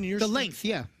shaver? The length,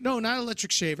 yeah. No, not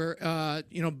electric shaver.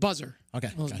 Buzzer. Okay,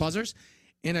 Those got it. buzzers.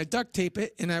 And I duct tape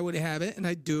it, and I would have it, and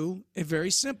I do it very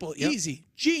simple, easy,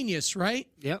 genius, right?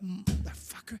 Yep.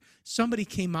 Motherfucker. Somebody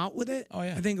came out with it. Oh,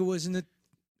 yeah. I think it was in the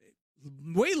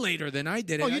way later than I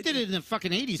did it. Oh, you I- did it in the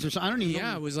fucking 80s or something. I don't even know.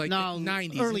 Yeah, it was like no,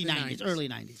 90s, Early in the 90s. 90s. Early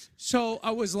 90s. So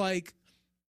I was like,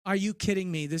 "Are you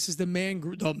kidding me? This is the man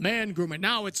groomer."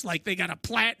 Now it's like they got a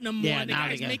platinum Yeah, one. The now they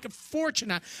guys got- make a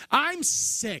fortune. I'm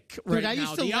sick right I now.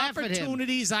 used to The laugh at him.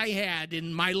 opportunities I had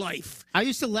in my life. I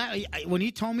used to laugh when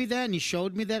he told me that and he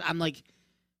showed me that. I'm like,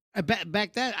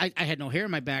 back then I had no hair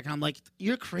in my back, and I'm like,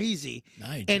 you're crazy.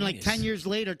 Nice, And like genius. 10 years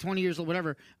later, 20 years or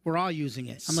whatever, we're all using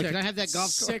it. I'm like, Sick. can I have that golf?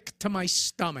 Sick to my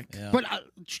stomach. Yeah. But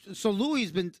so Louis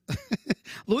been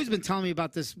Louis been telling me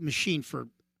about this machine for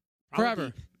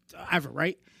Forever. ever,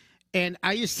 right? And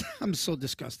I used to, I'm so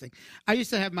disgusting. I used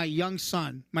to have my young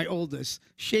son, my oldest,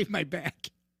 shave my back.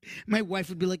 My wife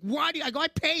would be like, "Why do you?" I go, "I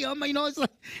pay him." You know, it's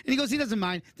like, and he goes, "He doesn't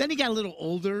mind." Then he got a little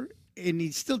older, and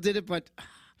he still did it, but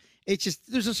it's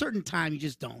just there's a certain time you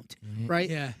just don't, right?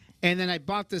 Yeah. And then I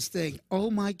bought this thing.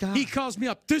 Oh my god! He calls me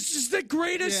up. This is the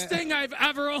greatest thing I've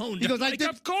ever owned. He goes, I'm like,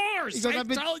 of course. He goes, I've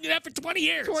been telling you that for 20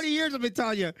 years. 20 years I've been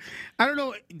telling you. I don't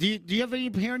know. Do you have any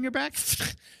hair on your back?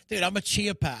 Dude, I'm a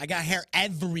chia pet. I got hair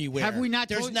everywhere. Have we not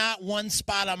There's told- not one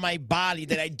spot on my body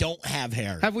that I don't have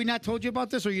hair. Have we not told you about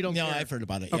this, or you don't? No, care? I've heard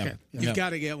about it. Okay. Yeah. You've got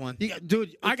to get one.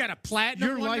 Dude, I got a platinum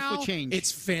Your one life now. will change.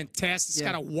 It's fantastic. It's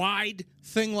Yeah. got a wide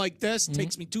thing like this.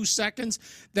 Takes me 2 seconds.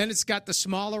 Then it's got the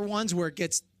smaller ones where it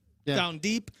gets down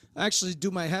deep. I actually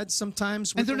do my head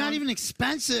sometimes. and they're not even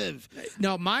expensive.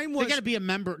 No, mine was. They got to be a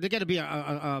member. They got to be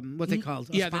a what they called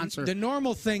a sponsor. The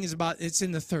normal thing is it's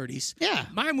in the 30s. Yeah.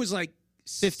 Mine was like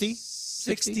 50?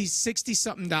 60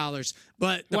 something dollars.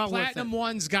 But the Well worth platinum it.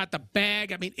 one's got the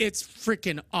bag. I mean, it's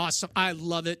freaking awesome. I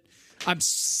love it. I'm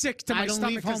sick to my I don't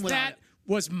stomach leave home because without that it.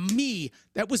 was me.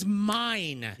 That was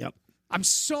mine. Yep. I'm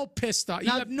so pissed off. You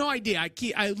Now- have no idea.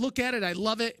 I look at it, I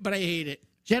love it, but I hate it.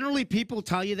 Generally, people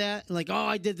tell you that, like, "Oh,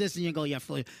 I did this," and you go, "Yeah,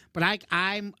 fully." But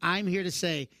I'm here to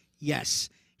say, yes,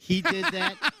 he did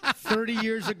that 30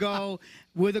 years ago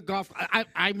with a golf.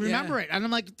 I remember it, and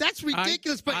I'm like, "That's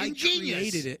ridiculous," but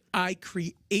ingenious. I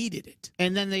created it.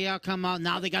 And then they all come out.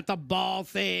 Now they got the ball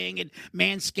thing and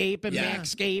Manscape and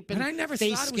Maxscape and And I never thought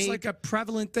it was Facescape. like a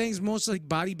prevalent thing. It's mostly like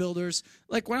bodybuilders.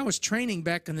 Like when I was training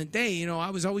back in the day, I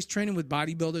was always training with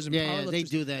bodybuilders and Yeah, powerlifters. they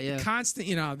do that, yeah. Constant,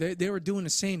 they were doing the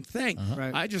same thing.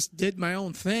 Right. I just did my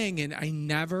own thing, and I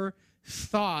never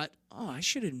thought, I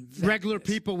should invent Regular this.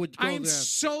 people would go I am there.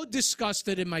 so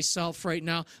disgusted in myself right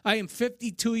now. I am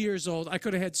 52 years old. I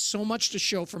could have had so much to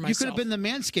show for You myself. could have been the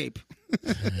Manscape.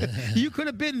 You could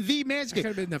have been the I could Manscape.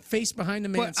 have been the face behind the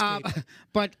But, Manscaped.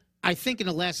 but I think in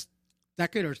the last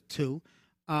decade or two,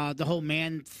 the whole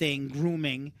man thing,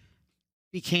 grooming,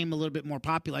 became a little bit more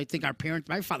popular. I think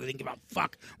my father didn't give a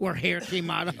fuck where hair came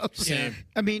out of. Same.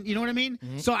 I mean, you know what I mean?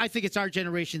 So I think it's our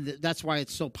generation that's why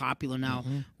it's so popular now.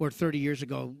 Where 30 years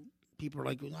ago, people were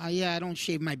like, "Oh, yeah, I don't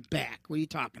shave my back. What are you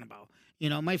talking about?"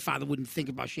 My father wouldn't think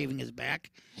about shaving his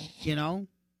back,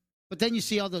 But then you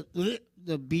see all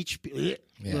the beach.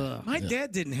 My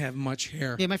dad didn't have much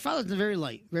hair. Yeah, my father's very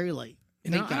light, very light. I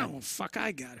Thank don't God. know what fuck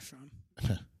I got it from.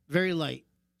 Very light.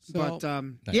 So-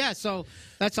 But yeah, so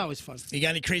that's always fun. You got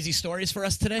any crazy stories for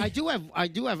us today? I do have.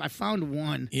 I found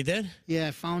one. You did? Yeah,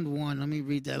 I found one. Let me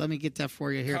read that. Let me get that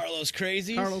for you here. Carlos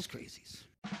Crazy? Carlos Crazies.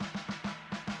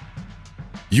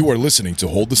 You are listening to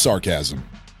Hold the Sarcasm.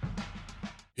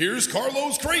 Here's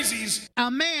Carlos Crazies. A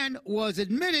man was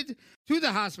admitted to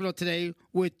the hospital today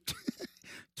with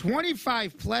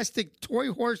 25 plastic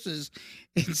toy horses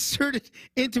inserted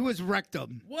into his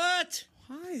rectum. What?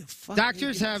 Why the fuck?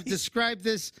 Doctors have described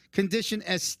this condition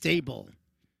as stable.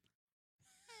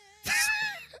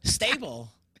 Stable.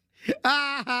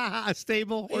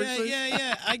 Stable horses.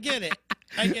 Yeah. I get it.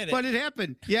 But it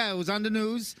happened. Yeah, it was on the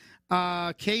news.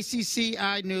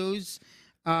 KCCI News.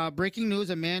 Breaking news.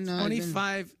 A man.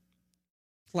 25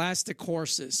 plastic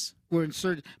horses. Were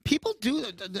inserted. People do.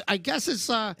 I guess it's.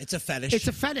 It's a fetish. It's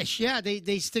a fetish. Yeah,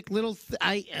 they stick little.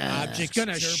 Objects.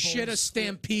 Gonna gerbils. shit a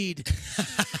stampede.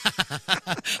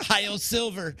 Hio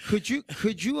Silver. Could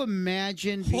you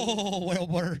imagine? Oh,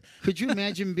 well, Could you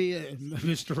imagine being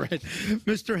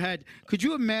Mr. Head? Could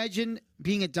you imagine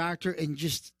being a doctor and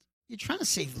just you're trying to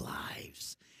save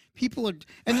lives? People are,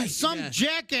 and then some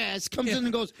jackass comes in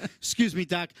and goes, "Excuse me,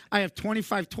 doc, I have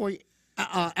 25 toy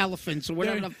elephants or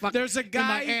whatever the fuck There's a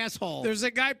guy in my asshole." There's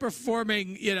a guy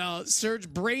performing,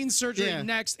 brain surgery Yeah.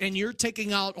 next, and you're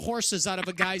taking out horses out of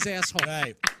a guy's asshole.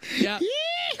 right. Yeah.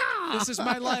 Yeehaw! This is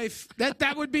my life.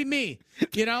 That would be me,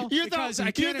 because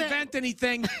I can't invent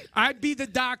anything. I'd be the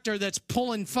doctor that's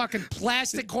pulling fucking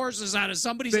plastic horses out of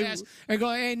somebody's ass and go,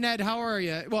 "Hey Ned, how are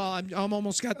you?" Well, I'm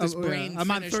almost got this brain.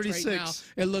 I'm on finished 36. right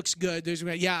now. It looks good.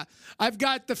 I've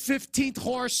got the 15th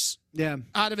horse Yeah.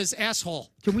 out of his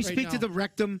asshole. Can we right speak to now. the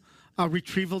rectum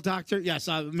retrieval doctor? Yes,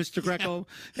 Mr. Greco.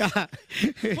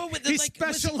 Well, with the, He like,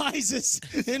 specializes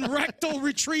in rectal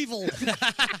retrieval.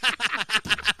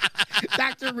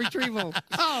 Dr. Retrieval.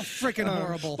 Oh, freaking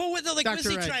horrible. But with the, was Dr.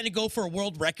 he Ray. trying to go for a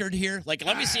world record here? Like,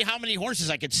 let me see how many horses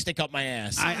I could stick up my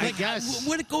ass. I guess.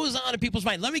 What goes on in people's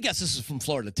mind? Let me guess. This is from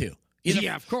Florida too.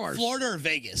 Yeah, of course. Florida or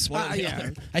Vegas. One or the yeah.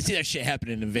 other. I see that shit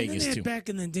happening in And then Vegas they too. had back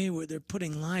in the day where they're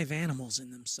putting live animals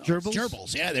in themselves. Gerbils?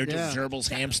 Gerbils. Yeah, they're just gerbils,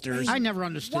 hamsters. I never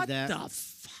understood What that. the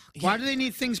fuck? Why do they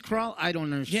need things crawl? I don't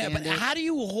Yeah, understand. but how do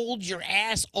you hold your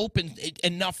ass open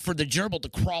enough for the gerbil to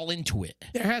crawl into it?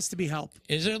 There has to be help.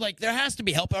 Is there there has to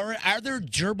be help? Are there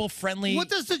gerbil friendly? What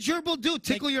does the gerbil do?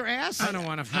 Tickle your ass? I don't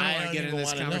want to don't get in even this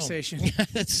wanna know. conversation.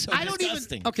 That's so I don't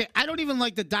disgusting. even. Okay, I don't even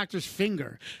like the doctor's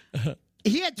finger.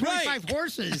 He had 25 Right.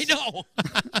 horses. I know.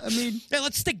 I mean, Yeah,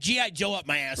 let's stick G.I. Joe up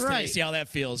my ass today, Right. see how that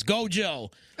feels. Go, Joe.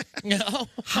 You know?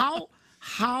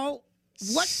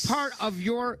 what part of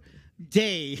your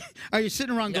day are you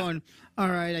sitting around Yeah. going, all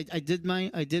right, I did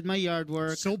my yard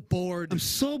work. So bored. I'm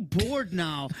so bored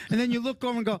now. And then you look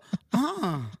over and go,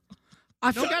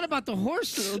 I forgot about the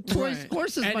horses. Right.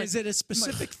 Horses. And but is it a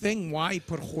specific thing why he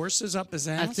put horses up his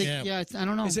ass? I think, Yeah. I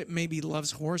don't know. Is it maybe he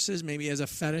loves horses? Maybe he has a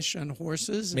fetish on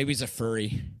horses? Maybe he's a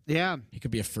furry. Yeah. He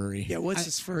could be a furry. Yeah, what's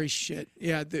this furry shit?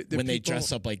 Yeah, the when they people-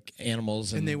 dress up like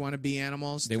animals and they want to be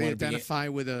animals. They wanna be- identify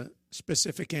with a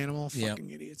specific animal. Yeah.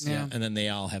 Fucking idiots. Yeah. and then they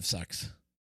all have sex.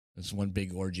 It's one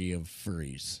big orgy of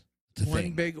furries. It's a One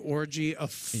thing. big orgy of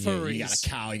Yeah, furries. you got a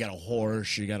cow, you got a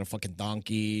horse, you got a fucking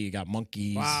donkey, you got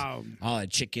monkeys, Wow. all that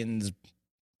chickens,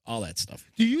 all that stuff.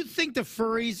 Do you think the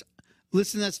furries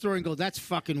listen to that story and go, that's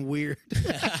fucking weird?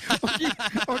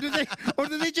 or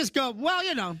do they just go, well,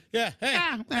 you know, Yeah, hey,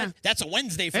 yeah. that's a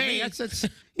Wednesday for me. Hey, that's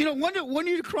you know, when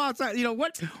you cross out, you know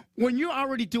what? When you're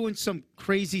already doing some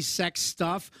crazy sex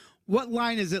stuff, what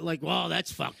line is it like? Well,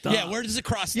 that's fucked up. Yeah, where does it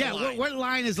cross the Yeah, line? what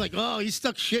line is like? Oh, he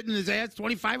stuck shit in his ass.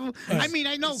 25 of them. I mean,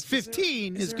 I know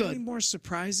 15 is there good. any more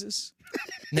surprises?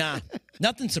 Nah,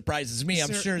 nothing surprises me. I'm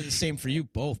there- sure the same for you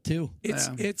both too.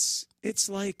 It's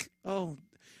like, oh,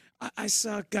 I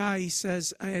saw a guy. He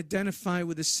says, I identify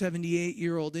with a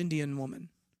 78-year-old Indian woman.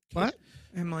 What?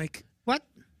 I'm like, What?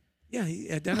 yeah, he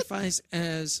identifies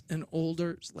as an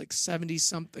older, like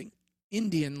 70-something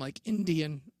Indian, like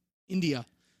India. Indian.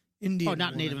 Oh,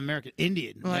 not woman. Native American.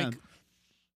 Indian. Like, Yeah.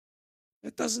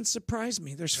 that doesn't surprise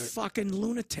me. There's fucking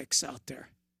lunatics out there.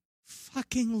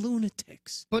 Fucking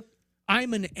lunatics. But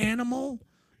I'm an animal.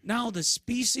 Now the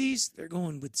species, they're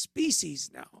going with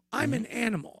species now. I'm an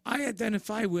animal. I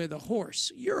identify with a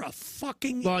horse. You're a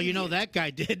fucking well, you know idiot. that guy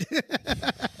did.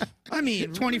 I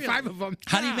mean, 25 really. of them.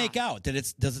 How do you make out?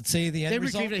 Does it say the end They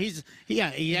result? retrieved it. He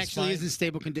actually fine. is in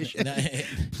stable condition. No,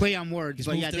 Play on words, he's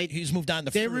but moved yeah, he's moved on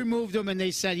to they fruit. removed them and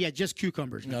they said, yeah, just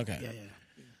cucumbers. now. Okay. Yeah.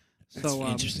 That's So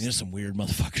interesting. There's some weird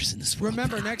motherfuckers in this world.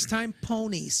 Remember, next time,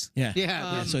 ponies. Yeah.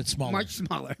 yeah, So it's smaller. much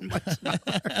smaller. Much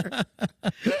smaller.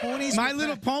 Ponies. My will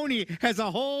Little Pony has a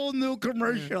whole new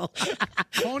commercial.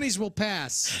 ponies will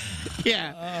pass.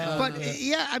 Yeah. But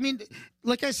yeah, I mean,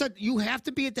 like I said, you have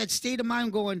to be at that state of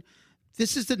mind going,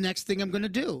 this is the next thing I'm going to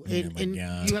do. And, my and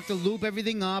God. you have to lube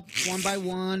everything up one by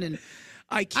one. And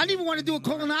I I can't. don't even want to do a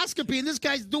colonoscopy, and this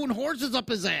guy's doing horses up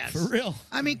his ass. For real.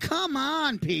 I mean, come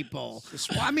on, people.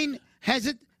 I mean,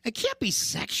 it can't be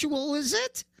sexual, is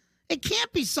it? It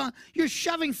can't be you're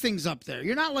shoving things up there.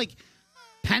 You're not like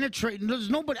penetrating. There's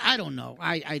nobody, I don't know.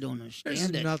 I don't There's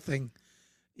understand it. nothing.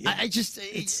 I just,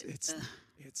 It's not.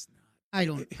 I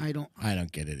don't. I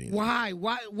don't get it either. Why?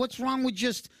 What's wrong with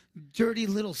just dirty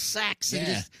little sex and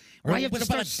Yeah. just? Or Why you have what to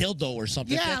about a start? dildo or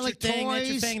something? Yeah, That's like your thing. toys. That's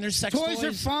your thing. There's sex toys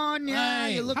are fun. Yeah,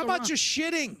 you Right. look How about around. just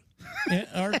shitting?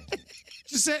 Or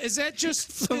Is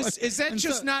that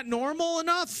just not normal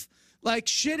enough? Like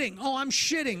shitting. Oh, I'm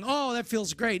shitting. Oh, that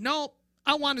feels great. No,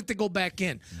 I want it to go back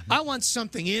in. I want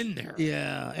something in there.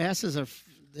 Yeah, asses are.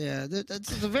 Yeah,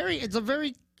 it's a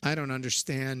very. I don't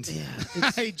understand.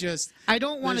 Yeah, I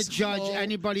don't want to This judge whole-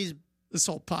 anybody's. This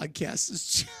whole podcast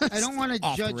is just. I don't want to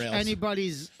off the judge rails.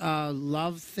 anybody's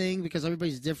love thing because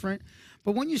everybody's different.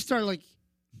 But when you start like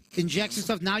injecting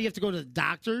stuff, now you have to go to the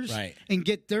doctors Right. and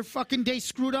get their fucking day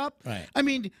screwed up. Right. I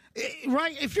mean,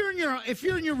 right? If you're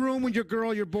in your room with your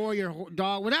girl, your boy, your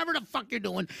dog, whatever the fuck you're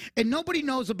doing, and nobody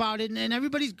knows about it, and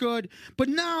everybody's good, but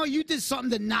now you did something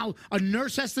that now a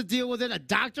nurse has to deal with it, a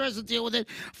doctor has to deal with it,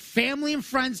 family and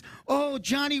friends. Oh,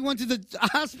 Johnny went to the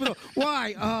hospital.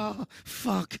 Why? Oh,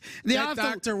 fuck. They That have to-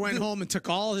 doctor went home and took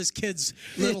all his kids'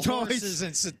 little toys. horses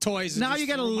and some toys. And Now just you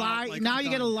got to threw 'em lie. out like now I'm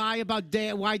you got to done. lie about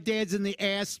why dad's in the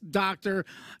ass doctor.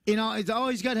 You know, it's, oh,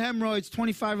 he's got hemorrhoids,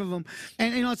 25 of them,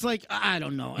 and you know, it's like I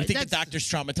don't know. you think the That's- doctor's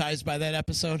traumatized by that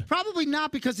episode? Probably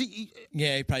not because he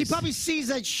probably sees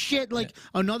that shit like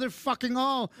another fucking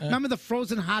remember the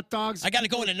frozen hot dogs? I got to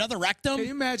go in another rectum. Can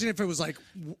you imagine if it was like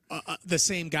the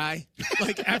same guy?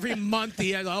 Like every month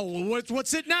he had,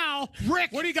 what's it now?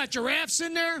 Rick! What do you got, giraffes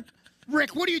in there?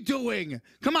 Rick, what are you doing?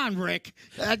 Come on, Rick.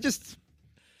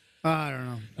 I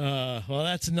don't know. Well,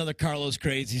 that's another Carlos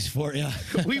Crazies for you.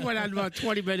 We went on about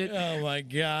 20 minutes. Oh my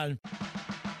God.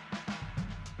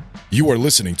 You are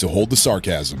listening to Hold the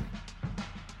Sarcasm.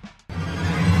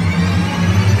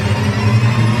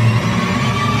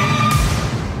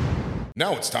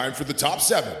 Now it's time for the top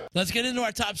 7. Let's get into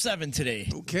our top 7 today.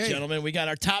 Okay. Gentlemen, we got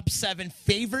our top 7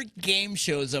 favorite game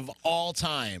shows of all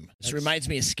time. This reminds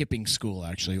me of skipping school,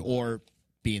 actually, or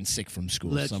being sick from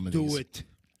school. Let's some of do these. it.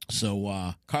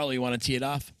 So, Carlo, you want to tee it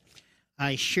off?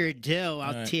 I sure do.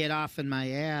 I'll tee it off in my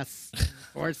ass.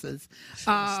 Horses.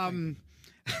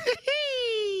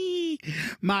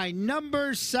 My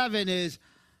number 7 is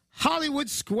Hollywood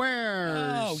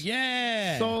Squares. Oh,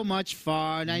 yeah. So much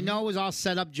fun. I know it was all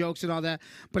set up jokes and all that,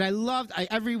 but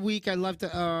every week I love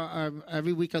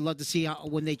to see how,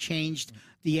 when they changed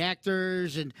the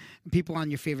actors and people on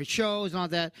your favorite shows and all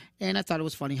that. And I thought it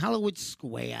was funny. Hollywood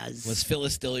Squares. Was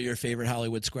Phyllis still your favorite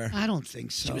Hollywood Square? I don't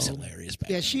think so. She was hilarious back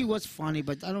Yeah, then. she was funny,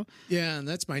 but I don't. Yeah, and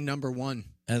that's my number 1.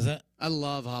 Is it? I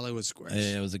love Hollywood Squares.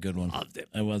 Yeah, it was a good one. Loved it.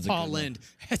 It was a Paul good one. Lynde.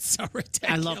 It's so I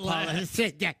ridiculous. love Paula. It's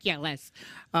ridiculous.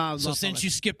 So since you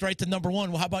skipped right to number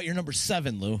 1, well, how about your number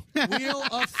 7, Lou? Wheel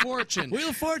of Fortune. Wheel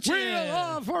of Fortune.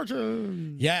 Wheel of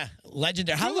Fortune. Yeah,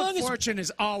 legendary. How Wheel long of is Fortune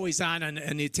is always on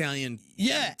an Italian.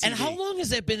 Yeah, and TV. how long has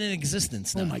that been in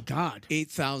existence now? Oh my God!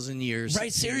 8,000 years. Right,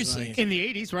 it seems seriously. like. In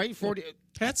the 80s, right? 40.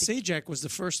 Pat Sajak was the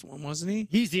first one, wasn't he?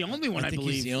 He's the only one, I think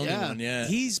believe. he's the only one, yeah.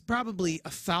 He's probably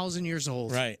 1,000 years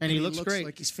old. Right. And he looks great.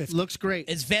 like he's 50. Looks great.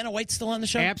 Is Vanna White still on the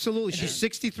show? Absolutely. She's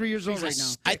 63 years old right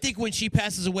now. I think when she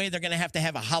passes away, they're going to have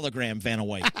a hologram Vanna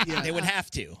White. Yeah. They would have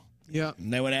to. Yeah.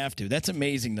 They would have to. That's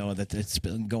amazing, though, that it's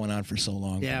been going on for so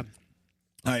long. Yeah.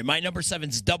 All right, my number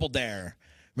 7's Double Dare.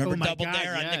 Remember Oh, my Double God,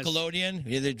 Dare on yes. Nickelodeon?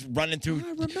 Yeah, they're running through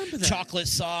remember that. chocolate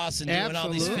sauce and doing all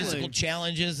these Absolutely. physical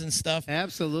challenges and stuff.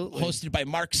 Absolutely. Hosted by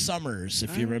Mark Summers,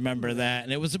 if you remember that.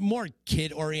 And it was more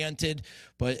kid-oriented.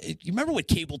 But you remember when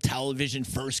cable television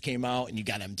first came out and you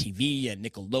got MTV and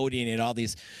Nickelodeon and all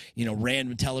these,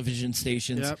 random television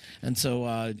stations. Yep. And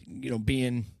so,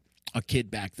 being a kid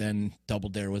back then, Double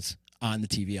Dare was on the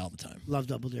TV all the time. Love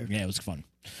Double Dare. Yeah, it was fun.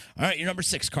 All right, your number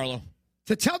 6, Carlo.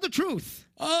 To tell the truth.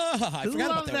 Oh, I forgot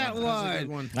love about that one. That was a good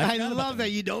one. I forgot about love that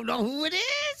you don't know who it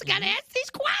is. Got to ask these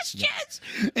questions.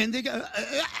 And they go,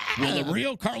 Will the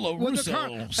real Carlo With Russo the car,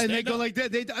 and they stand go up? like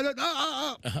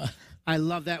that. I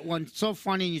love that one. So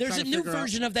funny. And you There's try a to new figure out-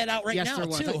 version of that out right Yes, now, there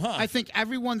was. too, huh? I think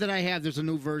every one that I have, there's a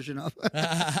new version of.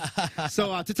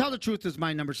 So to tell the truth is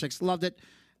my number 6. Loved it.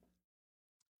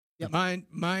 Yep.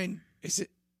 Mine. Is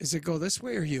it go this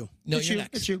way or you? No, It's you're you.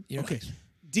 next. It's you. You're Okay. next.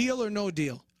 Deal or No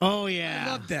Deal? Oh yeah.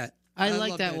 I love that. I like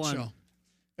love that one. Show.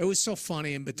 It was so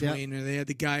funny in between. And they had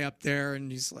the guy up there,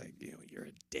 and he's like, you're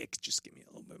a dick. Just give me a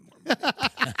little bit more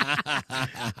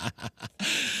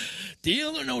money.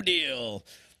 Deal or no deal?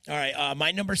 All right, my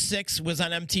number 6 was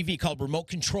on MTV called Remote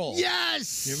Control.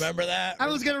 Yes. You remember that? I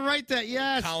was gonna write that.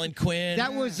 Yes. Colin Quinn.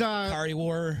 That was Cardi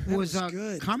War. was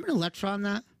good. Carmen Electra on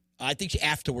that? I think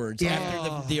afterwards, Yeah.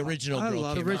 after the original I girl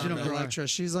love came the original out. girl. Electra.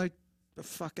 She's like the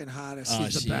fucking hottest. Oh,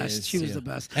 She's the she best. is, She was yeah. the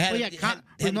best. It had, Oh, yeah, it had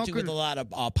to Remote do with a Con- lot of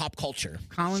pop culture.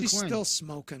 Colin She's Quinn. still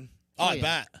smoking. Oh, I yeah.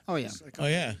 bet. Oh yeah. It's like, Oh,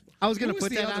 yeah. I was gonna Who was put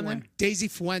the that other on one? there. Daisy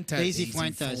Fuentes. Daisy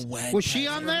Fuentes. Was she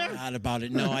on I there? forgot about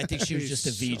it. No, I think she was just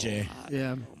a She's so VJ. hot.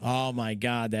 Yeah. Oh, my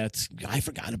God. I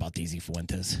forgot about Daisy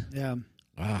Fuentes. Yeah.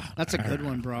 Ah. That's a good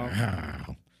one, bro.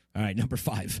 All right, number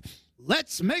 5.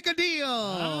 Let's make a deal.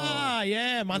 Ah,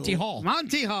 yeah, Monty Hall.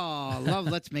 Monty Hall. Love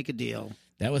Let's Make a Deal.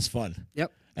 That was fun.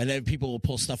 Yep. And then people will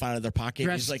pull stuff out of their pocket.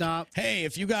 Dressed He's like, up. hey,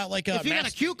 if you got like a If you got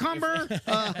a cucumber,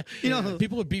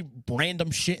 people would be random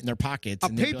shit in their pockets. a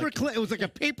and they'd be paper like, clip. It was like a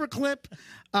paper clip,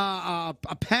 a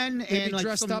pen, They'd and be like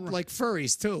dressed some, up like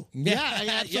furries too. Yeah,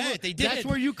 yeah, absolutely. they did. That's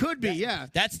where you could be. Yeah.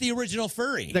 That's the original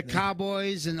furry. The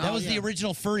Cowboys and that was yeah. the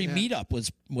original furry meetup.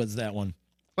 Was that one?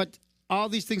 But all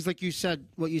these things, like you said,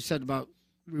 what you said about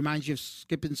reminds you of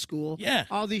skipping school. Yeah.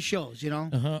 All these shows, you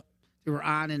were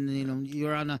on, and you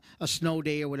were on a snow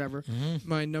day or whatever.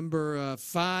 My number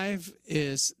 5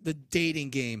 is The Dating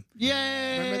Game.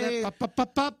 Yay! Remember that?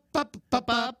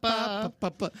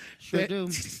 Sure do.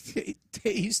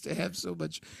 They used to have so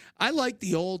much. I like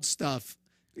the old stuff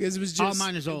because it was just.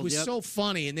 mine is old, It was yep. so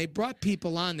funny, and they brought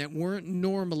people on that weren't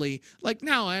normally like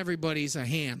now. Everybody's a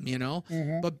ham,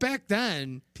 But back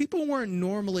then, people weren't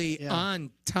normally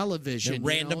on television.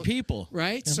 Random people.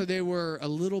 Right? So they were a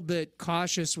little bit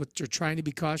cautious they're trying to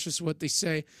be cautious what they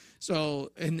say.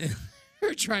 So, and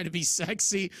they're trying to be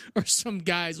sexy, or some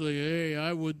guys like, hey,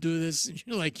 I would do this. And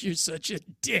you're like, you're such a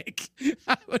dick.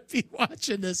 I would be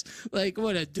watching this like,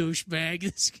 what a douchebag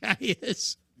this guy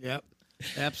is. Yep.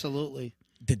 Absolutely.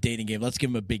 The dating game. Let's give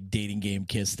him a big dating game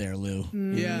kiss there, Lou.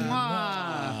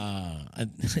 Yeah.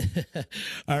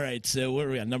 All right, so where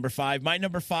are we on? Number 5. My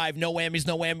number 5, no whammies,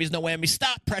 no whammies, no whammies.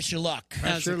 Stop, pressure luck. That's a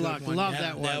Pressure good luck. one. Love Yeah,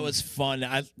 that one. That was fun.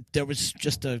 There was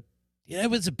just it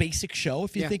was a basic show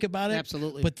if you Yeah, think about it.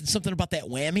 absolutely. But something about that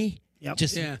whammy, Yep.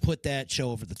 Just Yeah. put that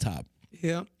show over the top.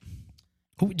 Yeah.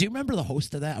 Do you remember the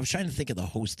host of that? I was trying to think of the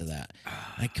host of that.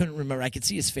 I couldn't remember. I could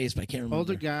see his face, but I can't remember.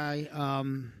 Older guy. I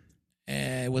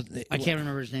can't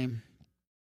remember his name.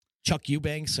 Chuck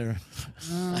Eubanks or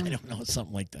I don't know,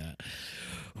 something like that.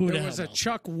 Who There the was hell a knows?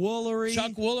 Chuck Woolery.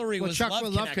 Chuck Woolery Well, was Chuck Love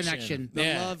with Love Connection. The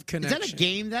Yeah. Love Is Connection. that a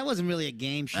game? That wasn't really a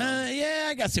game show. Yeah,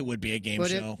 I guess it would be a game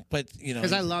Would it? show, but you know,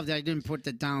 Because I loved it. I didn't put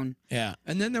that down. yeah.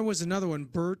 And then there was another one,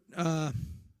 Bert.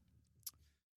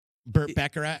 Burt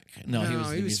Bacharach? No, he was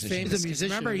the musician. famous. He's a musician.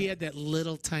 Remember, he had that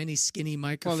little tiny skinny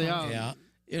microphone. they all- Yeah,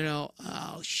 You know,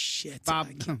 oh shit, Bob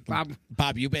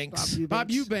Bob Eubanks. Bob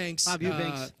Eubanks. Bob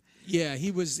Eubanks. Yeah,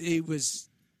 he was.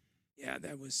 Yeah,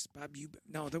 that was Bob Eubanks.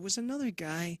 No, there was another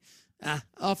guy.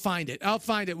 I'll find it. I'll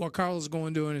find it while Carl's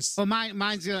going doing his. Well, my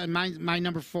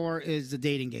number 4 is the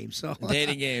dating game. So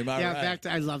Dating game. All yeah, right. back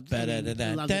to I loved the dating.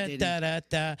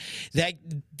 That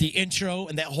the intro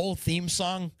and that whole theme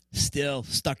song still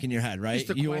stuck in your head, right? Just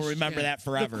the You will question- remember that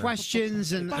forever. The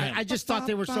questions and I just thought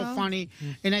they were so funny,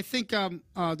 and I think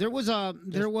there was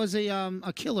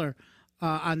a killer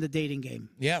on the dating game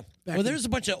Yeah. Well, there's a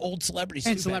bunch of old celebrities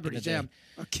and too back in celebrities. the Yeah, day.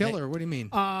 A killer? What do you mean?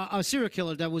 a serial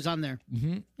killer that was on there.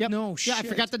 Mm-hmm. Yep. No Yeah, I shit.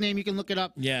 forgot the name. You can look it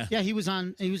up. Yeah. Yeah, he was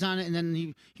on it, and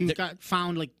then he got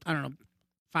found like I don't know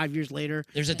 5 years later.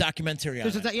 There's a documentary on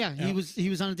There's it. yeah, he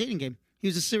was on a dating game. He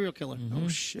was a serial killer. Oh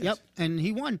shit. Yep, and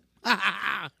he won.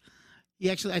 He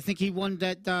actually, I think he won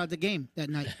that the game that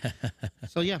night.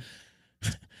 So yeah,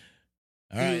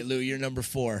 All right, Lou, you're number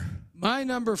 4. My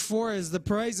number 4 is The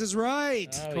Price is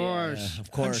Right. of course. Yeah, of I'm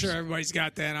course. sure everybody's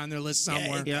got that on their list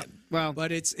somewhere. Yeah. Well,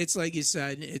 But it's like you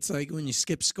said, it's like when you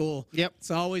skip school. Yep.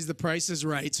 It's always The Price is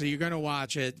Right, so you're going to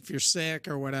watch it if you're sick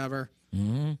or whatever.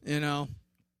 Mm-hmm. You know.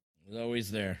 It's always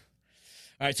there.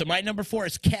 All right, so my number 4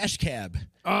 is Cash Cab.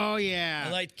 oh yeah.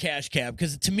 I liked Cash Cab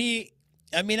because to me,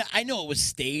 I mean, I know it was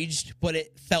staged, but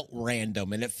it felt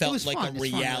random and it felt was like fun. a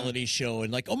It's fun, reality show.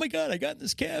 And like, oh my God, I got in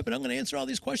this cab and I'm going to answer all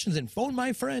these questions and phone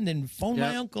my friend and phone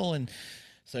my Yep. uncle. And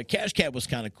so Cash Cab was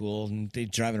kind of cool. And they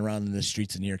driving around in the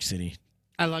streets of New York City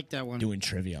I like that one. doing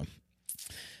trivia.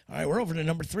 All right, we're over to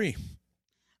number 3.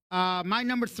 My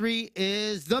number 3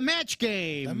 is the match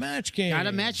game. The match game.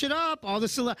 Gotta match it up. All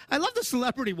the I love the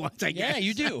celebrity ones. I guess. Yeah,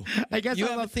 you do. I guess You I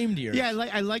have love a theme to yours. Yeah,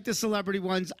 I like the celebrity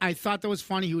ones. I thought that was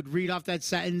funny. He would read off that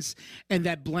sentence, and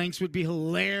that blanks would be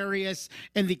hilarious,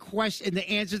 and the question and the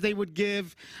answers they would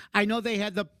give. I know they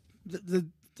had the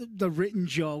written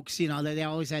jokes. You know, they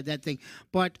always had that thing.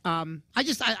 But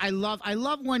I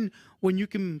love when you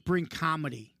can bring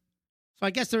comedy. So I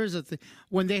guess there is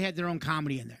when they had their own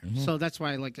comedy in there. Mm-hmm. So that's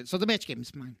why I liked it. So the match game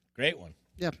is mine. Great one.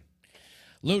 Yeah.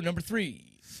 Lou, number 3.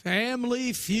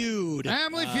 Family Feud.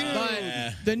 Family Feud.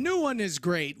 But the new one is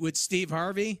great with Steve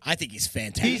Harvey. I think he's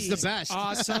fantastic. He's the best.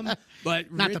 Awesome.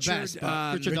 But Not Richard, the best,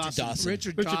 but Richard Dawson.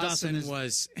 Richard Richard Dawson Dawson is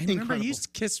was. And remember, incredible. he used to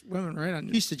kiss women right on.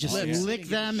 He used to just lips. lick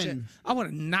them Shit. and- I would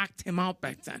have knocked him out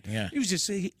back then. Yeah. He was just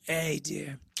saying, "Hey,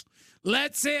 dear,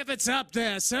 let's see if it's up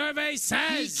there." Survey He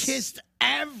says kissed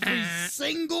every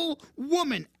single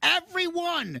woman,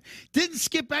 everyone. Didn't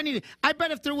skip anything. I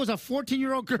bet if there was a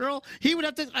 14-year-old girl, he would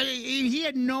have to. He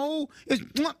had no. It was,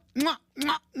 mwah, mwah,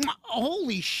 mwah, mwah.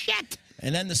 Holy shit!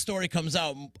 And then the story comes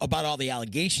out about all the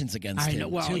allegations against I him, know.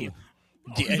 Well, too.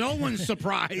 no one's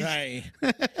surprised. Right.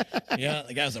 Yeah,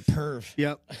 the guy's a perv.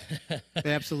 Yep.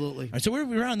 Absolutely. All right, so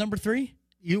we're on number 3.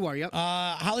 You are. Yep.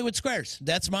 Hollywood Squares.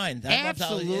 That's mine. I loved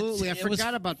Hollywood. Absolutely. I It was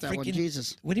forgot about that one. freaking-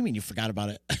 Jesus. What do you mean you forgot about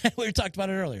it? We talked about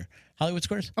it earlier. Hollywood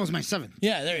Squares? That was my 7th.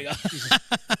 Yeah, there you go.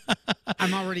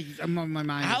 I'm on my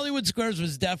mind. Hollywood Squares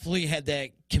was definitely had that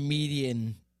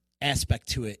comedian aspect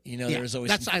to it. You know, Yeah, there was always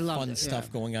that's- some I loved fun it, stuff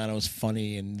yeah. going on. It was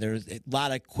funny, and there's a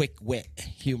lot of quick wit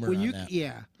humor when on you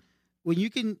that. when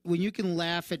you can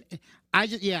laugh at I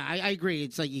agree.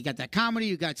 It's like you got that comedy,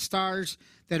 you got stars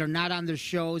that are not on their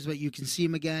shows, but you can see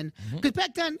them again. Mm-hmm. Because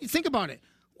back then, think about it.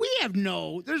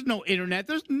 There's no internet.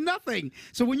 There's nothing.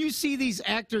 So when you see these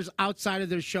actors outside of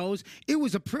their shows, it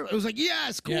was it was like,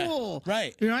 yes, cool. Yeah,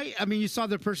 right. Right? I mean, you saw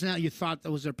their personality. You thought that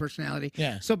was their personality.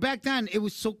 Yeah. So back then, it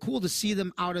was so cool to see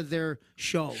them out of their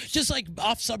shows. Just like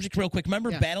off subject real quick. Remember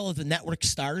Yeah. Battle of the Network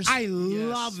Stars? I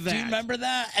love that. Do you remember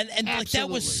that? And like that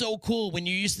was Absolutely. so cool when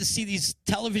you used to see these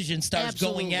television stars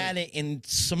going Absolutely. at it in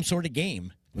some sort of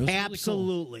game. It was really cool.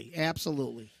 Absolutely.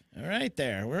 Absolutely. All right,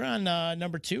 there. We're on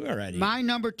number 2 already. My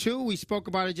number 2, we spoke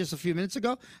about it just a few minutes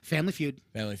ago. Family Feud.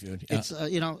 Family Feud. Yeah. It's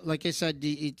like I said,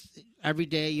 it's every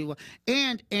day you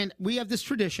and we have this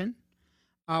tradition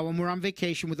when we're on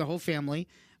vacation with the whole family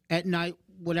at night,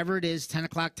 whatever it is, 10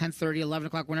 o'clock, 10:30, 11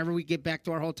 o'clock, whenever we get back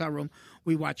to our hotel room,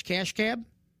 we watch Cash Cab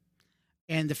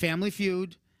and the Family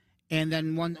Feud, and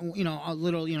then a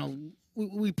little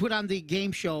we put on the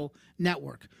game show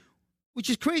network, which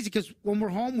is crazy because when we're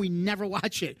home, we never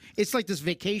watch it. It's like this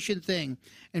vacation thing.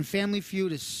 And Family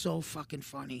Feud is so fucking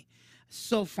funny.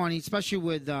 So funny, especially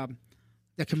with the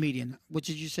comedian. What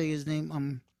did you say his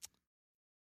name?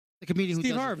 The comedian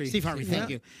Steve who does Harvey. It. Steve Harvey, thank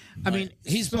Yeah. you. I mean,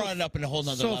 He's brought it up in a whole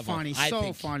nother so level. funny, I so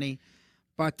think. funny.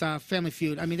 But Family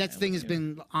Feud, I mean, that thing has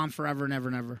been on forever and ever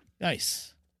and ever.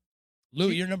 Nice. Lou,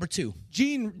 you're number 2.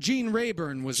 Gene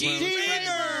Rayburn was one of those-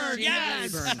 Rayburn, Gene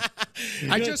yes.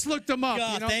 Rayburn. I just looked him up.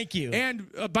 God, you know? thank you. And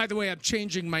by the way, I'm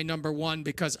changing my number 1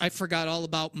 because I forgot all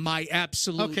about my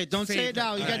absolute. Okay, don't say it favorite.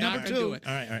 now. You got I'm number not gonna 2. do it.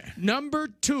 All right. Number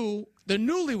 2, the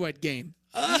Newlywed Game.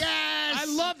 Yes, I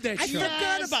love that I show.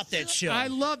 forgot about that show. I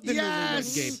love the Yes.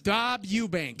 Newlywed Game. Bob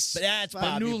Eubanks. But that's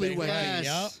Bob Newlywed Eubanks. Game. Yes.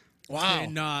 Yep. Wow.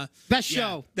 And, Best yeah,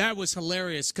 show. that was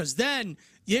hilarious because then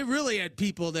you really had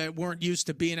people that weren't used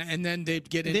to being, and then they'd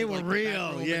get into They were like, the real,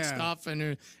 back room yeah. and stuff,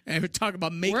 and we talk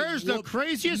about making. Where's the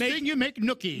craziest thing you make,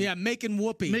 Nookie? Yeah, making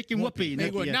whoopee. Making whoopee.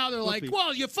 Make Nookie, yeah. Now they're like, Whoopee.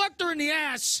 well, you fucked her in the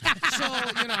ass, so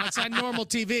it's on normal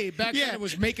TV. Back Yeah. then it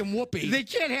was making whoopee. They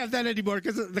can't have that anymore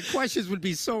because the questions would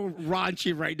be so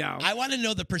raunchy right now. I want to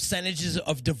know the percentages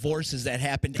of divorces that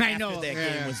happened I after know, that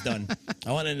yeah. game was done.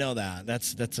 I want to know that.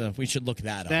 That's we should look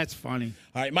that up. That's funny.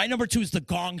 All right, my number 2 is the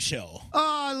Gong Show.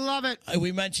 Oh, I love it.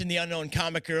 We mentioned the Unknown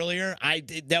Comic earlier.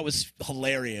 That was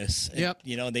hilarious. Yep.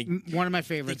 They One of my they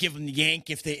favorites. give them the yank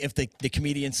if the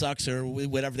comedian sucks or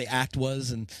whatever the act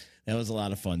was, and that was a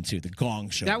lot of fun too. The Gong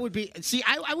Show. That would be. See,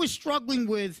 I was struggling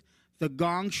with the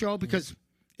Gong Show because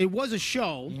it was a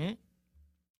show. Mm-hmm.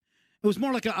 It was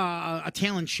more like a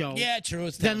talent show. yeah, true.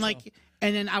 It's Then that like, show.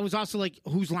 and then I was also like,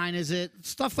 whose line is it?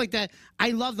 Stuff like that.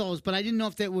 I love those, but I didn't know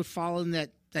if that would fall in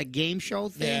that game show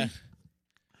thing. Yeah.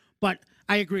 But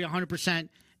I agree 100%.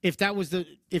 If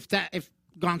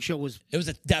Gong Show was It was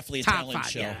definitely a Top talent 5,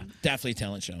 show. yeah. Definitely a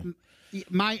talent show.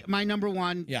 my number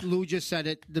 1, Yeah. Lou just said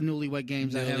it, the Newlywed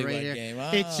Games I have right Newlywed here. Game.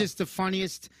 It's Ah. just the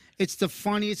funniest. It's the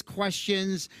funniest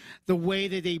questions, the way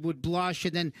that they would blush,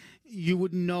 and then you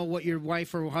wouldn't know what your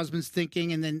wife or husband's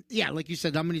thinking, and then like you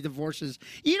said, how many divorces?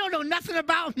 You don't know nothing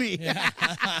about me.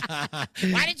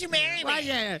 Why did you marry me? Right,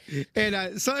 yeah.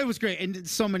 And so it was great, and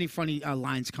so many funny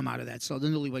lines come out of that. So the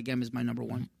Newlywed Game is my number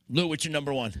 1. Lou, what's your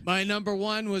number 1? My number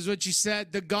 1 was what you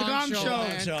said, the Gong, Gong Show. Show.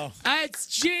 Man. Show. It's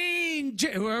Gene.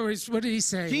 What did he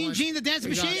say? Gene the Dance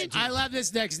Machine. I love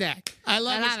this next act. I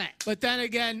love it. But then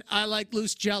again, I like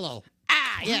Loose Jello.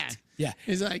 Yeah. Yeah.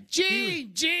 He's like,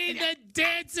 Gene the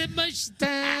dancing machine.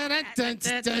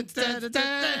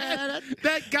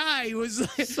 That guy was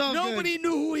like, So nobody knew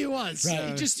who he was. Right.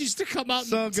 He just used to come out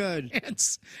So and good.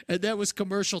 dance. And that was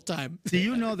commercial time. Do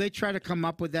you know they try to come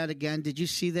up with that again? Did you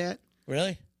see that?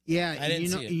 Really? Yeah, I didn't you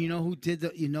know, see it. You know who did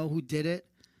the? You know who did it?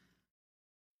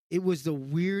 It was the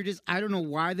weirdest. I don't know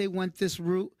why they went this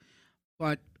route,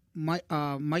 but Mike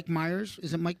Myers,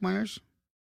 is it Mike Myers?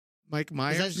 Mike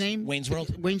Myers. Is that his name? Wayne's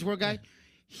World? Wayne's World guy.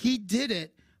 He did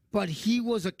it, but he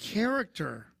was a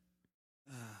character.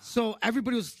 So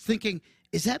everybody was thinking,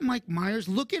 is that Mike Myers?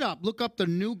 Look it up. Look up the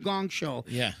new Gong Show.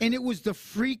 Yeah. And it was the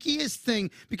freakiest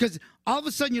thing because all of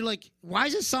a sudden you're like, why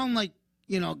does it sound like,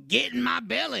 get in my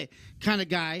belly kind of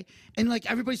guy? And like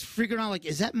everybody's figuring out, like,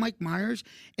 is that Mike Myers?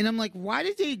 And I'm like, why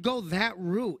did they go that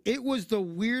route? It was the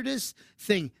weirdest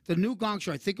thing. The new Gong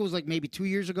Show, I think it was like maybe 2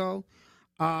 years ago.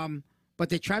 But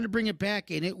they tried to bring it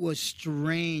back, and it was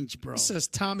strange, bro. It says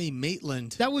Tommy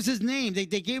Maitland. That was his name. They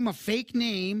gave him a fake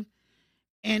name,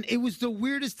 and it was the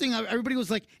weirdest thing. Everybody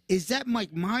was like, is that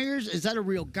Mike Myers? Is that a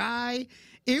real guy?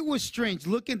 It was strange.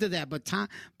 Look into that. But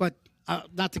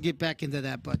not to get back into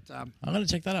that, but I'm going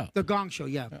to check that out. the Gong Show,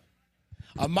 yeah.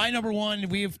 My number 1,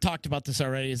 we've talked about this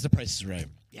already, is The Price is Right.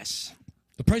 Yes.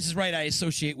 The Price is Right I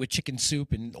associate with chicken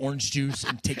soup and orange juice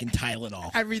and taking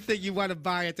Tylenol. Everything you want to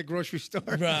buy at the grocery store.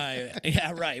 Right.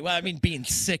 Yeah, right. Well, I mean, being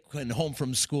sick and home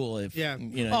from school. If Yeah. you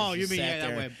You mean, sat that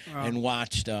there way. and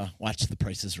watched The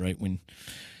Price is Right when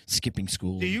skipping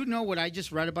school. Do you know what I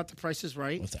just read about The Price is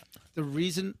Right? What's that? The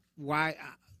reason why,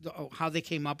 how they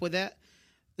came up with that,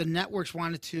 the networks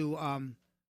wanted to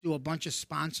do a bunch of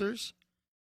sponsors,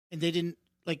 and they didn't,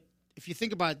 like, if you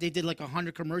think about it, they did like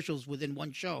 100 commercials within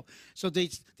one show. So their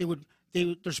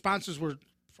sponsors were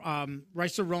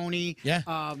Rice-A-Roni, Yeah.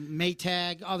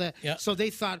 Maytag, all that. Yeah. So they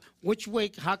thought,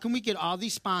 how can we get all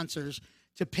these sponsors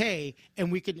to pay,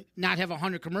 and we could not have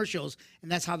 100 commercials,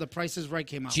 and that's how The Price is Right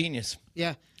came out. Genius.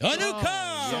 Yeah. A new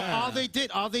car. So all they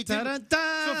did. So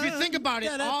if you think about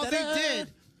it, all they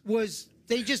did was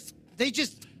they just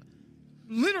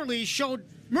literally showed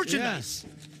merchandise.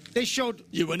 they showed.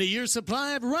 You win a year's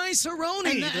supply of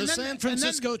rice-a-roni, the San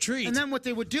Francisco treat. And then what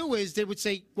they would do is they would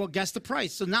say, well, guess the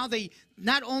price. So now they,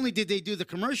 not only did they do the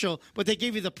commercial, but they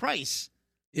gave you the price.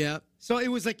 Yeah. So it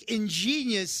was like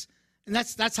ingenious, and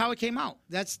that's how it came out.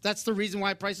 That's the reason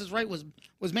why Price is Right was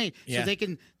made. Yeah. So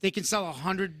they can sell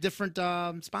 100 different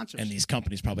sponsors. And these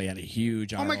companies probably had a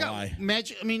huge ROI. Oh my God!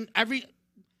 Imagine, I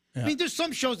mean, there's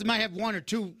some shows that might have 1 or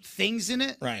 2 things in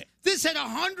it. Right. This had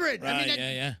 100. Right, I mean,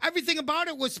 yeah. everything about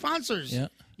it was sponsors. Yeah.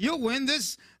 You'll win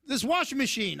this washing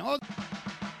machine. Oh.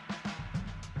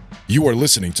 You are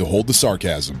listening to Hold the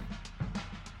Sarcasm.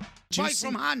 Bike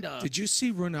from Honda. Did you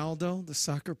see Ronaldo, the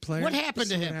soccer player? What happened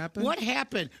to See him? What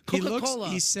happened? He Coca-Cola.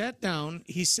 He sat down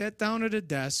at a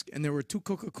desk, and there were 2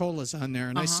 Coca-Colas on there.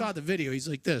 And I saw the video. He's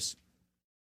like this.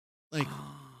 Like,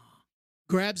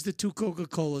 grabs the 2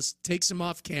 Coca-Colas, takes them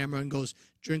off camera, and goes,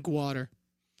 drink water.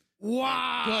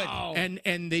 Wow. Good.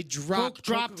 And they dropped. Coke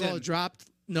dropped Coca-Cola him. dropped.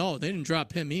 No, they didn't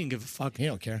drop him. He didn't give a fuck. He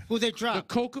don't care. Who they The dropped?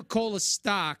 Coca-Cola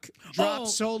stock dropped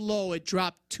so low it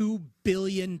dropped $2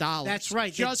 billion. That's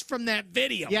right. Just from that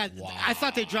video. Yeah, I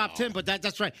thought they dropped him, but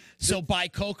that's right. So buy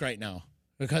Coke right now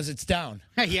because it's down.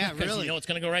 Yeah, Because really. you know it's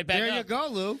going to go right back There up. you go,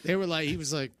 Lou. He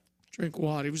was like, drink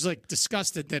water. He was like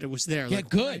disgusted that it was there. Yeah, Like,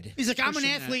 good. He's like, I'm an Pushing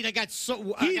that. athlete. I got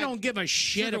so. He don't give a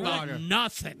shit sugar about water.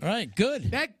 nothing. All right,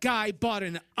 good. That guy bought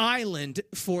an island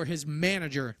for his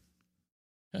manager.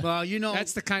 Well, you know,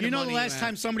 That's the kind you of know money the last you have.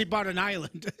 time somebody bought an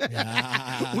island.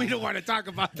 We don't want to talk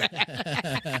about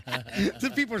that. The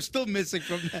people are still missing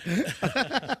from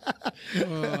that.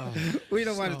 We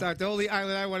don't want to talk. The only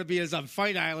island I want to be is on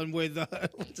Fight Island with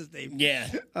what's his name? Yeah.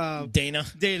 Dana.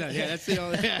 Dana. Yeah, that's the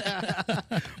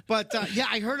only. But yeah,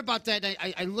 I heard about that.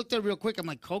 I looked at it real quick. I'm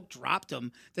like, Coke dropped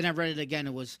him. Then I read it again.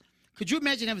 It was. Could you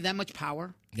imagine having that much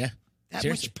power? Yeah. That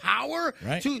Seriously. much power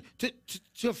Right.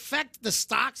 to affect the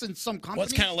stocks in some companies? Well,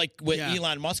 it's kind of like what Yeah.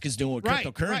 Elon Musk is doing with Right,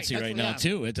 cryptocurrency right, right, that's now, what-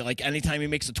 too. It's like anytime he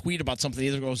makes a tweet about something, it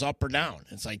either goes up or down.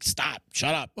 It's like, stop,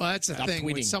 shut up. Well, that's the Stop thing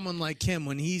tweeting. with someone like him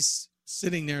when he's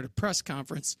sitting there at a press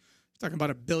conference talking about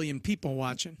 1 billion people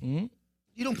watching.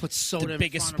 You don't put soda the in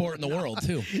biggest front sport of in the him. world,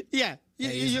 too. Yeah.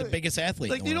 He's the biggest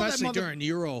athlete like, in the you know world. that Especially mother- during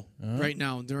Euro right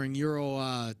now, during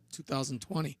Euro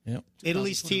 2020. Yep.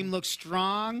 Italy's team looks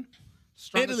strong.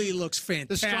 Strongest- Italy looks the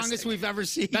fantastic. strongest we've ever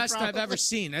seen. Best I've probably. ever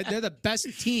seen. They're the best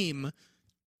team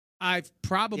I've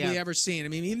probably Yeah. ever seen. I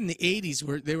mean, even the 80s,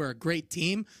 they were a great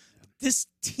team. This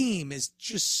team is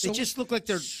just so They just look like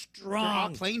they're all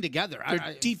strong. playing together.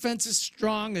 Their defense is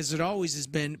strong as it always has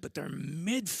been, but their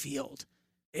midfield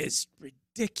is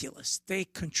ridiculous. They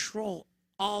control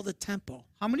all the tempo.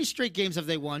 How many straight games have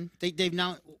they won? They've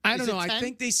now. I is don't it know. I 10?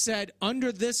 think they said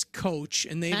under this coach,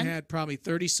 and they've 10? had probably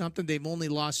 30-something, they've only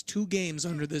lost 2 games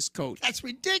under this coach. That's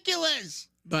ridiculous.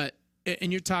 But,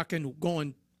 and you're talking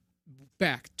going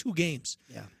back 2 games.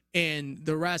 Yeah. And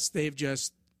the rest, they've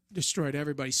just destroyed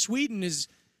everybody. Sweden is,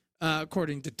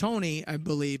 according to Tony, I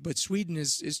believe, but Sweden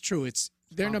is true.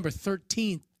 They're number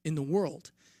 13th in the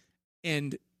world.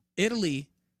 And Italy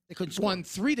They couldn't score. won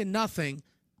 3-0,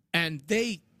 and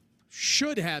they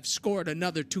should have scored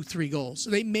another 2-3 goals. So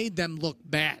they made them look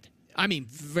bad. I mean,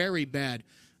 very bad.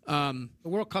 The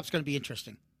World Cup's going to be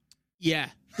interesting. Yeah,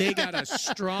 they got a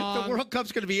strong. The World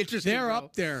Cup's going to be interesting. They're bro.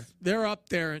 up there. They're up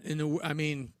there in the. I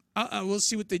mean, we'll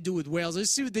see what they do with Wales. Let's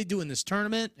see what they do in this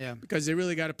tournament. Yeah. Because they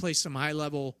really got to play some high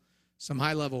level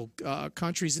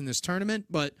countries in this tournament.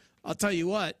 But I'll tell you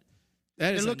what,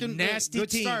 that is They're looking a nasty good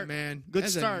team, start. man. Good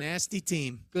That's start. a nasty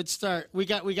team. Good start. We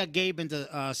got Gabe into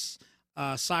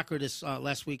soccer this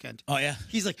last weekend. Oh, yeah?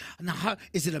 He's like, now, how,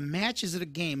 is it a match? Is it a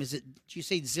game? Is it? Do you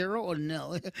say 0 or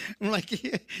nil? I'm like,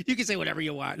 you can say whatever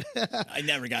you want. I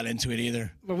never got into it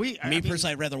either. But Me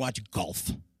personally, I'd rather watch golf.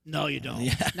 no, you don't.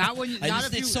 Yeah. Not when. Not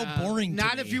if you. It's so boring to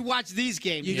Not me. if you watch these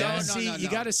games. You gotta No, see. no, no, You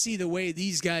no. gotta see the way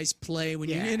these guys play when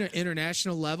Yeah. you're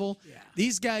international level. Yeah.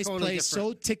 These guys Totally play different.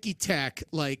 so ticky tack,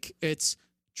 like it's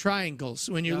triangles.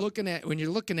 When you're looking at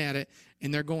it,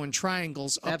 and they're going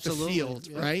triangles up Absolutely, the field,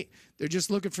 yeah. right? They're just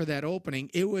looking for that opening.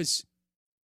 It was.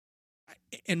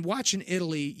 And watching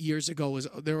Italy years ago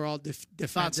they were all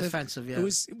defensive. defensive, yeah. It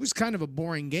was kind of a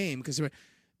boring game because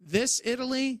this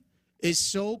Italy is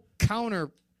so counter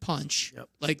punch. Yep.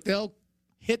 Like they'll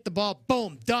hit the ball,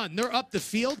 boom, done. They're up the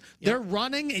field, they're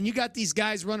running, and you got these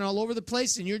guys running all over the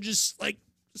place, and you're just like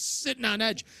sitting on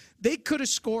edge. They could have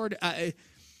scored.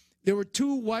 There were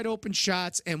 2 wide open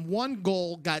shots, and 1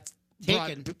 goal got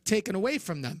taken away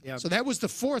from them. Yep. So that was the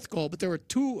 4th goal, but there were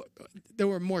 2. There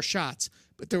were more shots,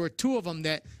 but there were 2 of them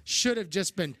that should have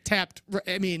just been tapped.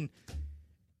 I mean,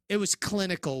 it was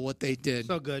clinical what they did.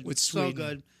 So good. with So Sweden.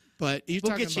 good. But you're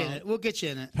We'll talking get you in about it. We'll get you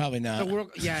in it. Probably not. The World,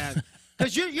 yeah.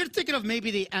 Because you're thinking of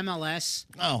maybe the MLS,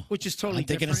 which is totally I'm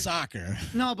thinking different. of soccer.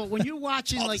 No, but when you're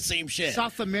watching All the like same shit.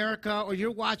 South America, or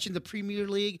you're watching the Premier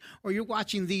League, or you're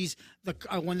watching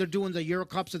when they're doing the Euro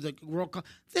Cups or the World Cup,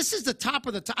 this is the top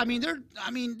of the top.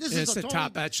 This is the a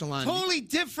top echelon. totally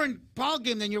different ball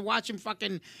game than you're watching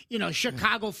fucking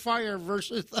Chicago Fire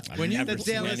versus I've never the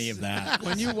seen Dallas. any of that.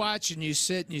 When you watch and you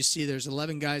sit and you see there's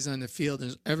 11 guys on the field,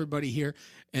 there's everybody here,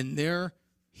 and they're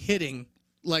hitting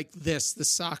like this, the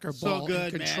soccer ball,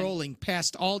 good, and controlling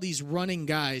past all these running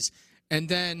guys, and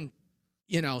then,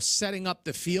 setting up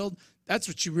the field. That's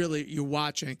what you're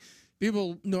watching.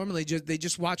 People normally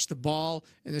just watch the ball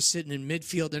and they're sitting in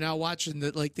midfield. They're now watching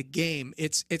the game.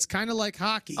 It's kind of like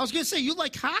hockey. I was gonna say you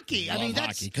like hockey. Love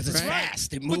that's hockey because it's right.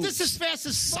 fast. It moves. But this is fast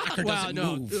as fuck. Soccer doesn't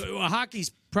move.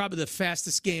 Hockey's probably the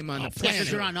fastest game on the planet.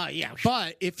 Because you're on,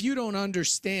 But if you don't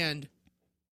understand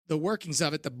the workings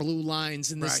of it, the blue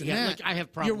lines and this and that, like, I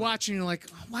have problems. You're watching, you're like,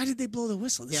 why did they blow the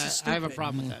whistle? This is stupid. I have a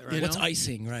problem with that. Right? What's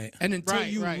icing, right? And until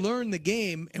you right. learn the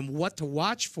game and what to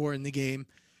watch for in the game,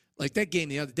 like that game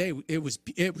the other day, it was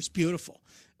beautiful.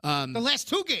 The last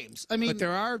two games. But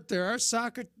there are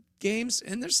soccer games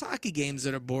and there's hockey games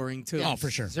that are boring too. Oh,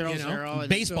 for sure. 0-0.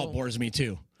 Baseball bores me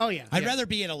too. Oh yeah. I'd rather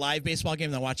be in a live baseball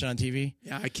game than watch it on TV.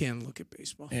 Yeah, I can't look at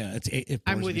baseball. Yeah, it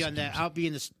I'm bores with me you on that.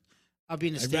 sometimes. I'll be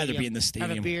in the I'd stadium. rather be in the Have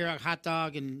stadium. a beer, a hot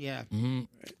dog, and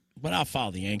But I'll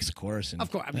follow the Yanks, of course. And,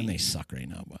 Of course, and they suck right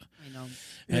now. But I know.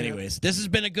 anyways, this has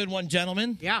been a good one,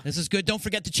 gentlemen. Yeah. This is good. Don't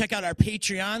forget to check out our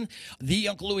Patreon, The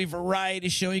Uncle Louie Variety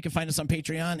Show. You can find us on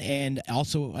Patreon, and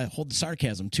also Hold the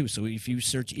Sarcasm, too. So if you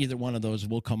search either one of those,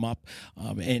 we'll come up,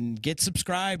 and get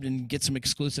subscribed and get some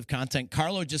exclusive content.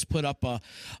 Carlo just put up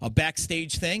a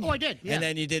backstage thing. Oh, I did, yeah. And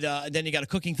then you did. Then you got a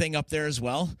cooking thing up there as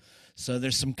well. So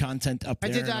there's some content up there.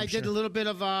 I did a little bit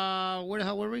of where the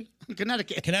hell were we?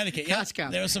 Connecticut. Connecticut, yeah.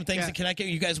 Costco. There were some things in Connecticut.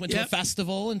 You guys went to a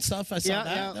festival and stuff. I saw Yeah,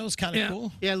 that. yeah. That was kind of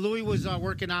cool. Yeah, Louis was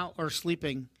working out or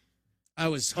sleeping. I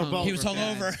was Or both. hungover. He was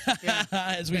hungover,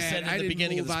 as we Bad. said I at the didn't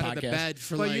beginning of move this out podcast. of the bed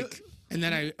for Well, and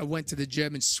then I went to the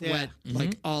gym and sweat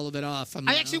like all of it off.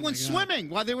 I actually went swimming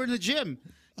while they were in the gym.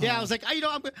 Yeah, I was like,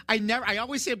 I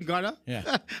always say I'm gonna.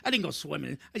 Yeah. I didn't go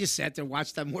swimming. I just sat there and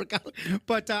watched them work out.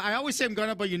 But I always say I'm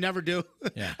gonna, but you never do.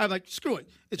 Yeah. I'm like, screw it.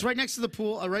 It's right next to the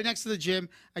pool, right next to the gym.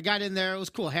 I got in there. It was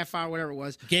cool. Half hour, whatever it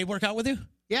was. Gabe work out with you?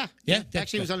 Yeah. Yeah.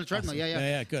 Actually, it was on the treadmill. Awesome. Yeah.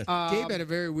 Yeah, good. Gabe had a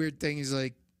very weird thing. He's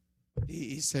like,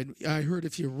 he said, I heard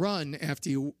if you run after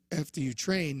you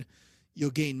train,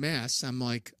 you'll gain mass. I'm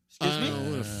like, Excuse I me? don't know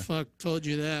who the fuck told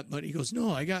you that, but he goes,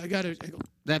 no, I got it. I go,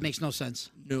 That makes no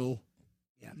sense. no.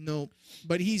 Yeah. No,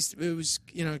 but it was,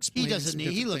 explaining doesn't some need- he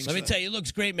different looks- Let me things. tell you, he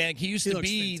looks great, man. He used He to looks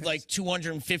be fantastic. like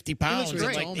 250 pounds.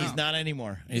 great. Like, he's not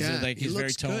anymore. He's Yeah, like he he's very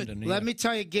looks toned. good. And, Let me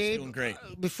tell you, Gabe, doing great.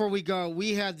 before we go,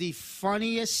 we had the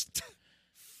funniest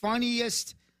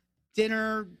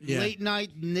dinner, late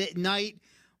night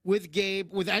with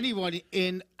Gabe, with anyone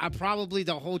in probably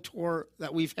the whole tour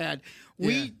that we've had.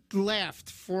 We laughed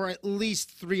for at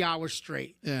least 3 hours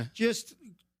straight. Yeah. Just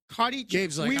cut each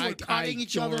Gabe's like, we were I cutting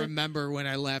each don't other remember when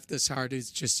I laughed this hard.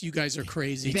 It's just, you guys are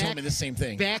crazy. He told me the same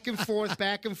thing. back and forth,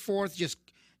 just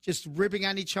ribbing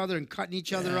on each other and cutting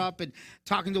each other up and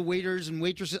talking to waiters and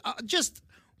waitresses.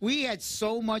 We had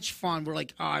so much fun. We're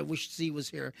like, oh, I wish Z was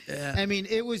here. Yeah. I mean,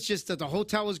 it was just that the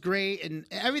hotel was great and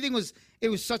everything was. It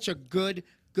was such a good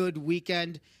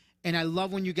weekend. And I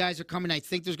love when you guys are coming. I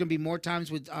think there's going to be more times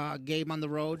with Gabe on the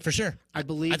road. For sure. I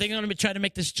believe. I think I'm going to try to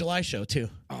make this July show, too.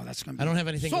 Oh, that's going to be. I don't have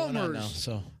anything going on now, Summers.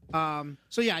 so.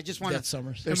 So yeah, I just want That's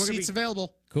Summers. There's we're gonna seats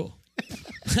available. Cool.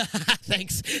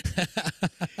 Thanks.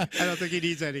 I don't think he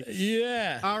needs any.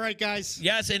 Yeah. All right, guys.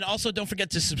 Yes, and also don't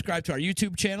forget to subscribe to our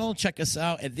YouTube channel. Check us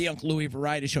out at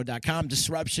theunclelouisvarietyshow.com,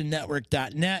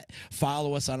 disruptionnetwork.net.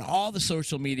 Follow us on all the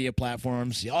social media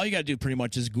platforms. All you got to do pretty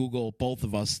much is Google both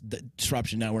of us, the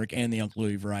Disruption Network and the Uncle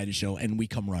Louie Variety Show, and we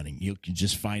come running. You can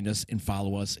just find us and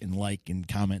follow us and like and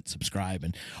comment, subscribe,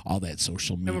 and all that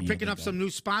social media. And we're picking up some new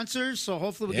sponsors, so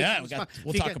hopefully we'll get some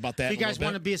we'll talk about that If you in a guys little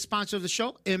want to bit. be a sponsor of the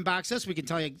show, inbox us. We can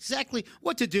tell you exactly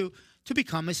what to do to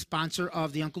become a sponsor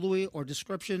of the Uncle Louie or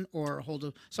Description or Hold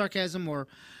of Sarcasm or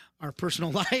our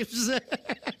personal lives.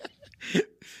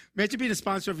 Imagine being a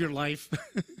sponsor of your life.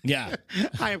 Yeah.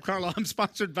 Hi, I'm Carlo. I'm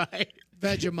sponsored by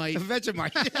Vegemite.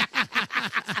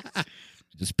 Vegemite.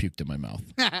 Just puked in my mouth.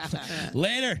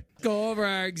 Later. Go over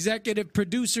our executive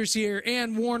producers here: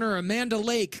 Ann Warner, Amanda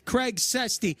Lake, Craig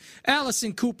Sesti,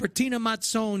 Allison Cooper, Tina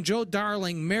Mazzone, Joe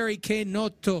Darling, Mary Kay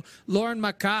Noto, Lauren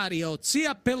Macario,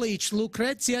 Tzia Pilic,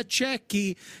 Lucrezia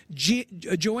Cecchi,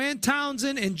 Joanne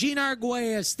Townsend, and Gina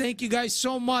Arguelles. Thank you guys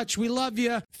so much. We love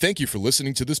you. Thank you for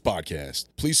listening to this podcast.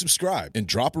 Please subscribe and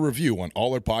drop a review on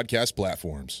all our podcast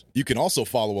platforms. You can also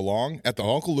follow along at the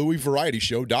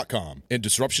UncleLouisVarietyShow.com and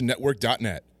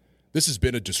DisruptionNetwork.net. This has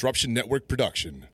been a Disruption Network production.